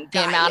imagine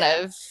the amount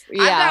of.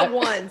 Yeah. I've got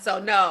one,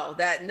 so no,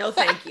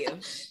 thank you.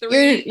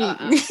 Three,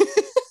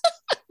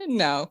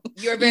 no,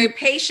 you're a very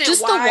patient.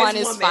 Just wise the one woman.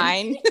 Is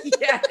fine.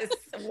 Yes,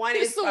 one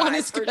is fine. One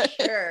is for good.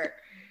 Sure.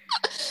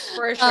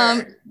 For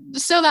sure.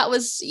 So that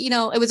was,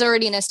 it was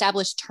already an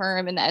established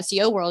term in the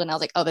SEO world, and I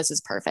was like, oh, this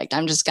is perfect.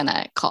 I'm just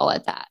gonna call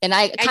it that. And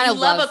I kind of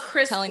love a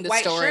crisp telling the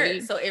white story.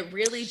 Shirt, so it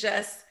really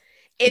just.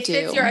 It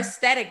fits your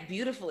aesthetic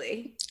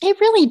beautifully. It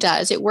really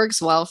does. It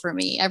works well for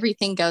me.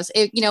 Everything goes,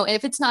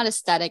 if it's not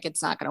aesthetic,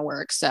 it's not going to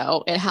work.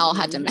 So it all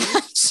had to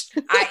match.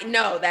 I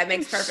know that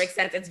makes perfect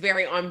sense. It's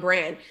very on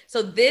brand.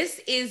 So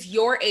this is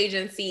your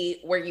agency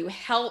where you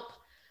help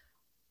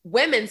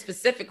women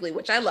specifically,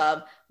 which I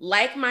love,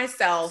 like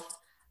myself,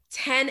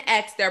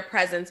 10x their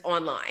presence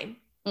online.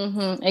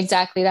 Mm-hmm,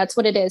 exactly. That's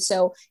what it is.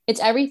 So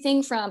it's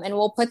everything from, and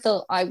we'll put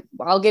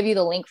I'll give you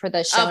the link for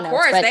the show notes. Of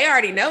course, they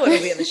already know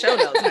it'll be in the show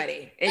notes,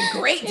 honey, in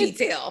great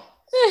detail.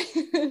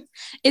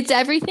 It's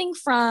everything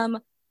from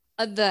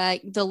the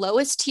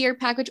lowest tier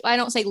package. I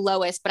don't say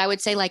lowest, but I would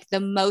say the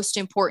most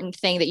important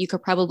thing that you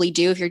could probably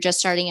do if you're just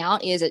starting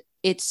out is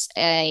it's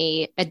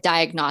a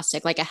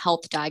diagnostic, like a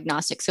health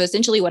diagnostic. So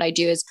essentially what I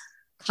do is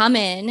come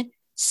in,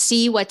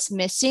 see what's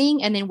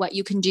missing and then what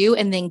you can do,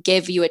 and then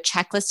give you a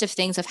checklist of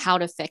things of how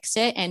to fix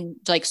it and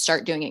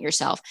start doing it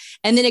yourself.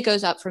 And then it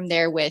goes up from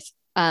there with,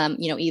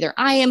 either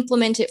I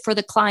implement it for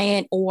the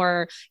client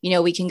or,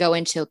 we can go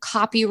into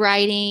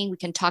copywriting. We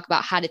can talk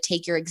about how to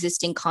take your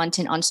existing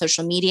content on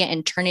social media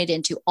and turn it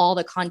into all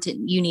the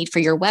content you need for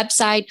your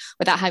website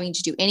without having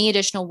to do any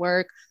additional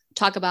work.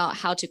 Talk about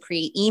how to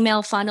create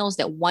email funnels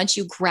that once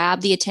you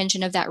grab the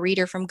attention of that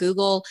reader from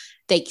Google,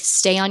 they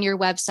stay on your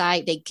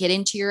website, they get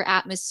into your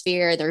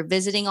atmosphere, they're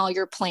visiting all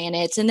your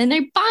planets, and then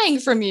they're buying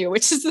from you,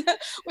 which is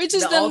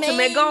the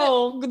ultimate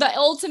goal. The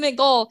ultimate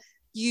goal.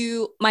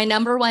 My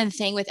number one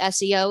thing with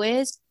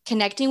SEO is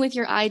connecting with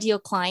your ideal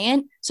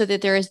client so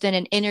that there has been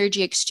an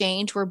energy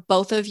exchange where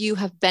both of you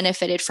have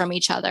benefited from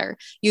each other.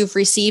 You've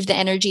received the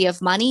energy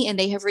of money and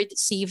they have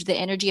received the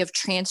energy of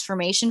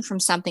transformation from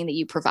something that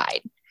you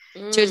provide.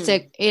 So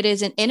it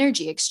is an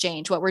energy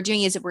exchange. What we're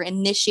doing is that we're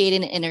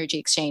initiating an energy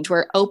exchange.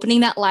 We're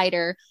opening that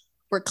lighter,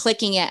 we're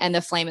clicking it, and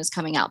the flame is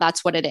coming out.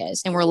 That's what it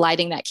is. And we're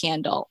lighting that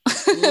candle.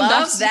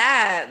 Love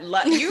that.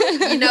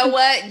 You know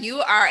what?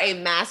 You are a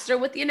master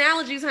with the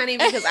analogies, honey,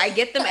 because I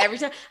get them every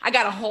time. I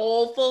got a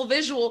whole full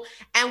visual.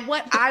 And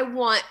what I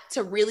want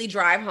to really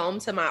drive home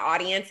to my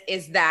audience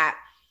is that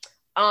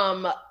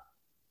SEO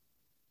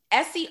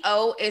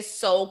is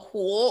so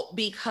cool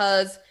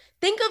because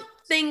think of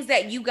things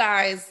that you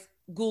guys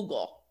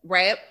Google,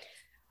 right?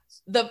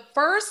 The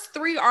first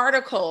 3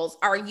 articles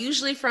are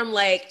usually from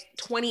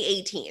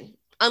 2018.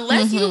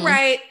 Unless you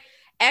write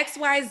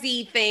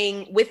XYZ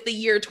thing with the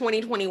year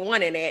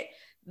 2021 in it,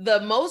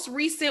 the most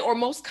recent or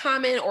most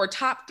common or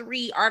top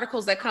 3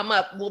 articles that come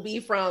up will be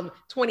from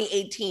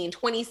 2018,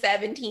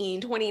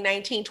 2017,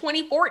 2019,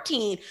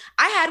 2014.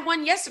 I had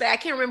one yesterday. I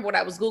can't remember what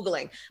I was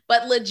Googling,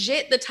 but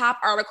legit the top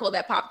article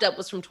that popped up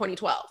was from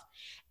 2012.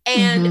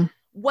 And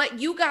what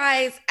you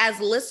guys as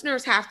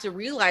listeners have to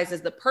realize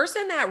is the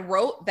person that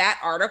wrote that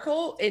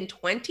article in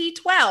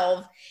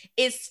 2012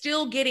 is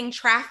still getting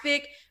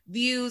traffic,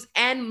 views,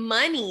 and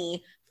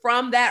money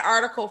from that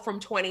article from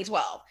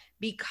 2012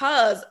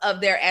 because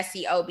of their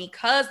SEO,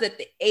 because that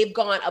they've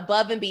gone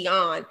above and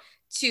beyond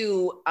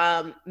to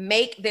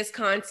make this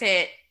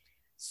content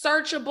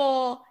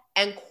searchable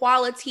and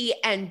quality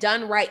and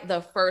done right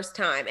the first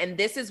time. And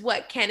this is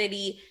what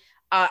Kennedy,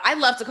 I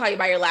love to call you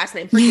by your last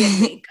name. Forgive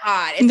me.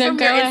 God, it's from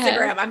your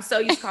Instagram. I'm so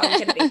used to calling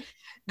you Kennedy.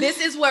 This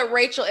is what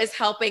Rachel is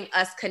helping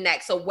us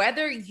connect. So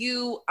whether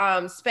you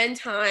spend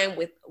time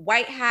with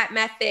White Hat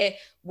Method,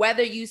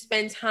 whether you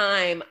spend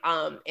time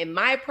in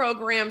my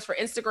programs for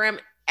Instagram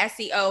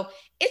SEO,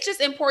 it's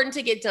just important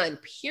to get done,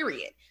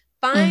 period.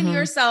 Find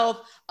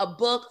yourself a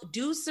book,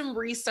 do some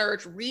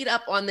research, read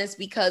up on this,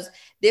 because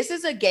this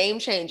is a game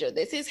changer.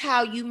 This is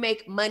how you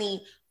make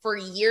money for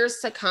years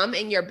to come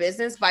in your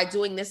business, by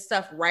doing this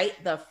stuff right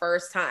the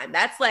first time.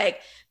 That's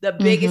like the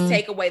biggest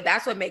takeaway.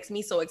 That's what makes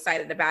me so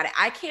excited about it.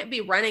 I can't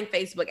be running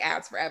Facebook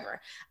ads forever.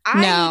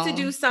 I need to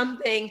do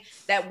something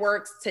that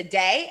works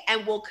today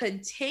and will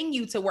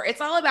continue to work.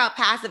 It's all about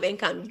passive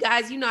income. You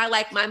guys, you know, I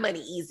like my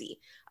money easy.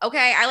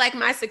 Okay. I like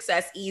my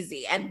success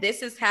easy. And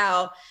this is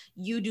how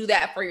you do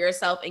that for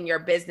yourself in your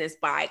business,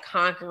 by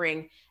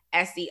conquering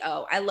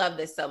SEO. I love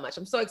this so much.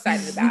 I'm so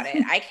excited about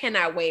it. I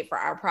cannot wait for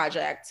our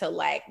project to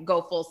like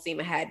go full steam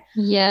ahead.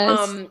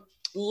 Yes.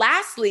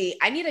 Lastly,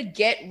 I need a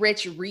get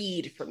rich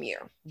read from you.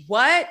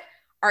 What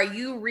are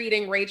you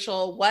reading,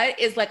 Rachel? What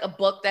is like a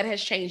book that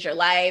has changed your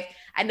life?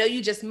 I know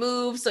you just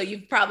moved, so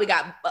you've probably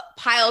got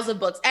piles of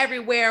books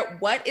everywhere.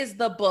 What is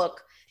the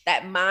book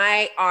that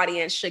my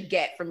audience should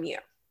get from you?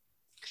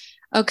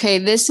 Okay,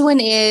 this one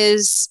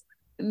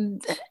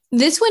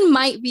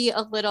might be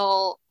a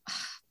little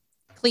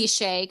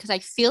cliche because I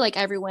feel like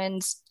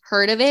everyone's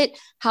heard of it.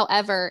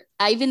 However,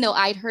 even though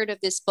I'd heard of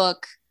this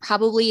book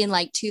probably in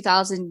like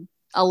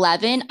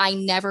 2011, I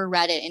never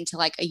read it until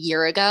like a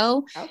year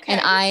ago. Okay.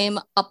 And I'm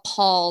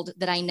appalled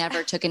that I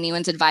never took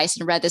anyone's advice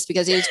and read this,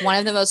 because it was one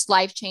of the most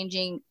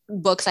life-changing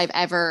books I've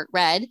ever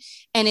read.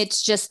 And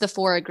it's just The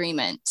Four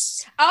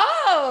Agreements.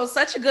 Oh,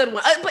 such a good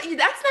one. But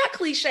that's not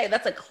cliche.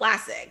 That's a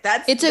classic.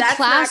 That's classic.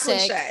 Not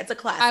cliche. It's a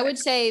classic. I would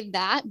say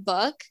that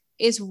book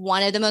is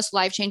one of the most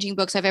life-changing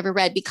books I've ever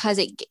read, because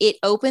it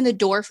opened the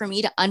door for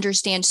me to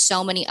understand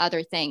so many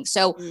other things.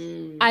 So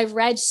I've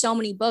read so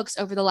many books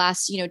over the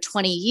last,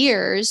 20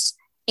 years.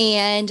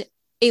 And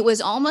it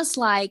was almost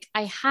like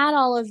I had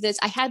all of this.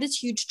 I had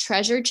this huge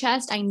treasure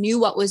chest. I knew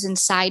what was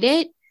inside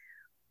it.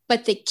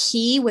 But the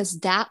key was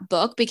that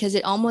book, because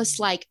it almost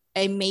like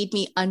it made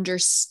me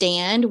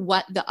understand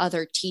what the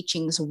other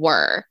teachings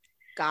were.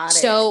 Got it.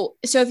 So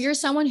if you're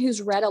someone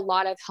who's read a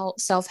lot of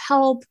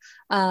self-help,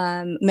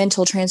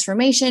 mental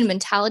transformation,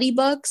 mentality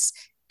books,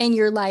 and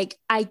you're like,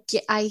 I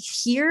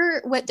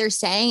hear what they're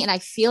saying, and I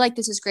feel like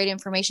this is great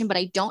information, but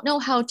I don't know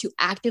how to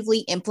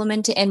actively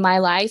implement it in my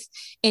life.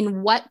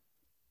 And what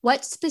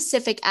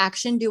specific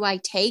action do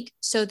I take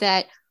so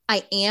that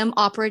I am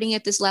operating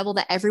at this level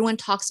that everyone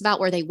talks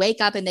about, where they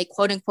wake up and they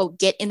quote unquote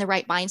get in the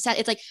right mindset?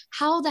 It's like,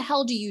 how the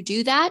hell do you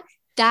do that?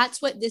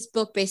 That's what this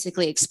book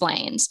basically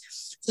explains.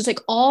 So it's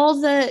like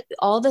all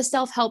the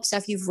self-help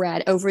stuff you've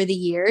read over the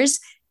years,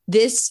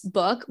 this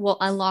book will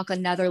unlock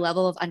another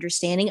level of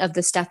understanding of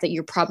the stuff that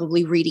you're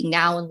probably reading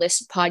now and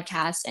listen to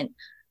podcasts. And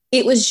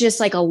it was just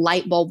like a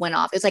light bulb went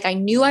off. It's like, I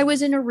knew I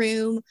was in a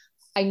room.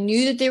 I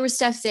knew that there was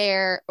stuff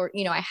there, or,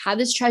 I had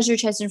this treasure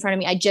chest in front of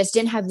me. I just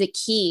didn't have the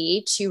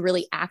key to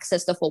really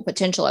access the full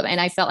potential of it. And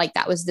I felt like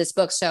that was this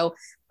book. So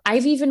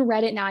I've even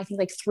read it now, I think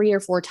like 3 or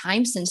 4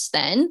 times since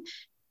then.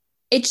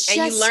 It's just,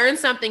 and you learn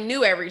something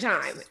new every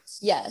time.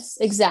 Yes,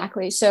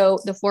 exactly. So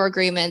The Four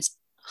Agreements,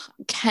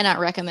 cannot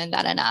recommend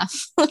that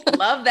enough.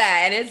 Love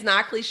that. And it's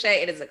not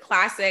cliche. It is a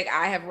classic.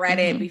 I have read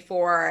it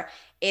before.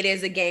 It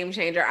is a game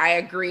changer. I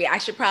agree. I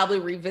should probably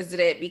revisit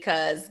it,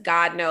 because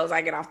God knows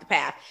I get off the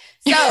path.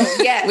 So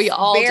yes, we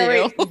all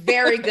do.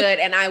 Very good.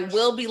 And I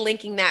will be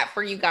linking that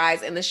for you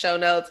guys in the show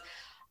notes.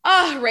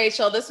 Oh,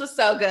 Rachel, this was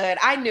so good.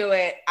 I knew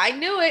it. I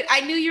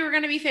knew you were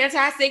going to be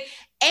fantastic.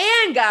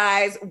 And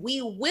guys,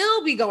 we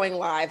will be going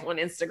live on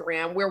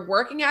Instagram. We're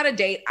working out a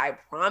date. I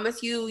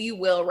promise you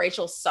will.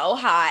 Rachel's so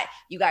hot.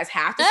 You guys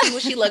have to see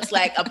what she looks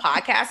like. A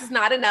podcast is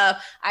not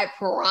enough. I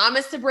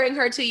promise to bring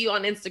her to you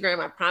on Instagram.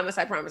 I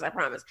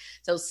promise.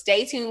 So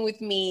stay tuned with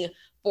me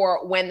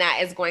for when that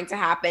is going to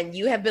happen.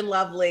 You have been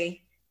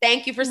lovely.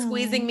 Thank you for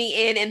squeezing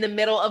me in the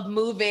middle of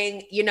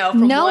moving,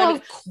 from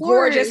one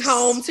gorgeous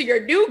home to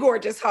your new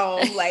gorgeous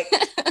home. Like,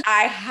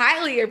 I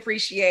highly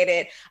appreciate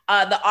it.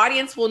 The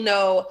audience will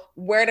know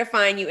where to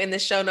find you in the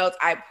show notes,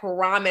 I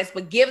promise,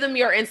 but give them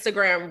your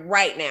Instagram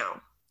right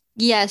now.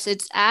 Yes,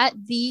 it's at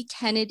The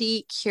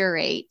Kennedy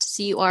Curate,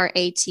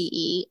 Curate.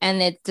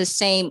 And it's the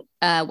same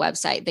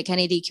website,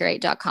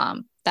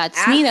 thekennedycurate.com. That's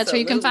Absolutely. Me. That's where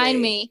you can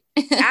find me.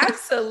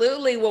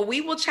 Absolutely. Well,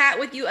 we will chat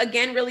with you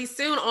again really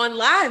soon on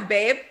live,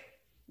 babe.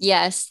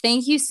 Yes.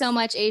 Thank you so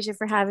much, Asia,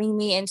 for having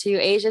me. And to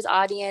Asia's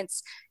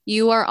audience,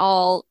 you are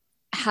all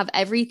have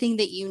everything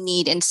that you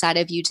need inside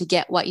of you to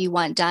get what you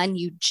want done.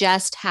 You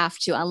just have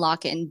to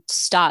unlock it and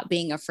stop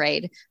being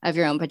afraid of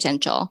your own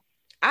potential.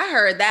 I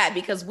heard that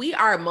because we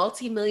are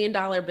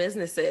multi-million-dollar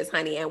businesses,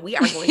 honey, and we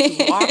are going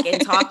to walk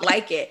and talk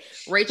like it.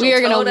 Rachel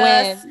told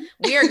us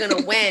we are going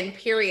to win,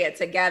 period,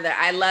 together.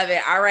 I love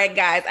it. All right,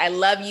 guys, I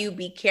love you.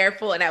 Be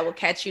careful, and I will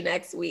catch you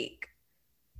next week.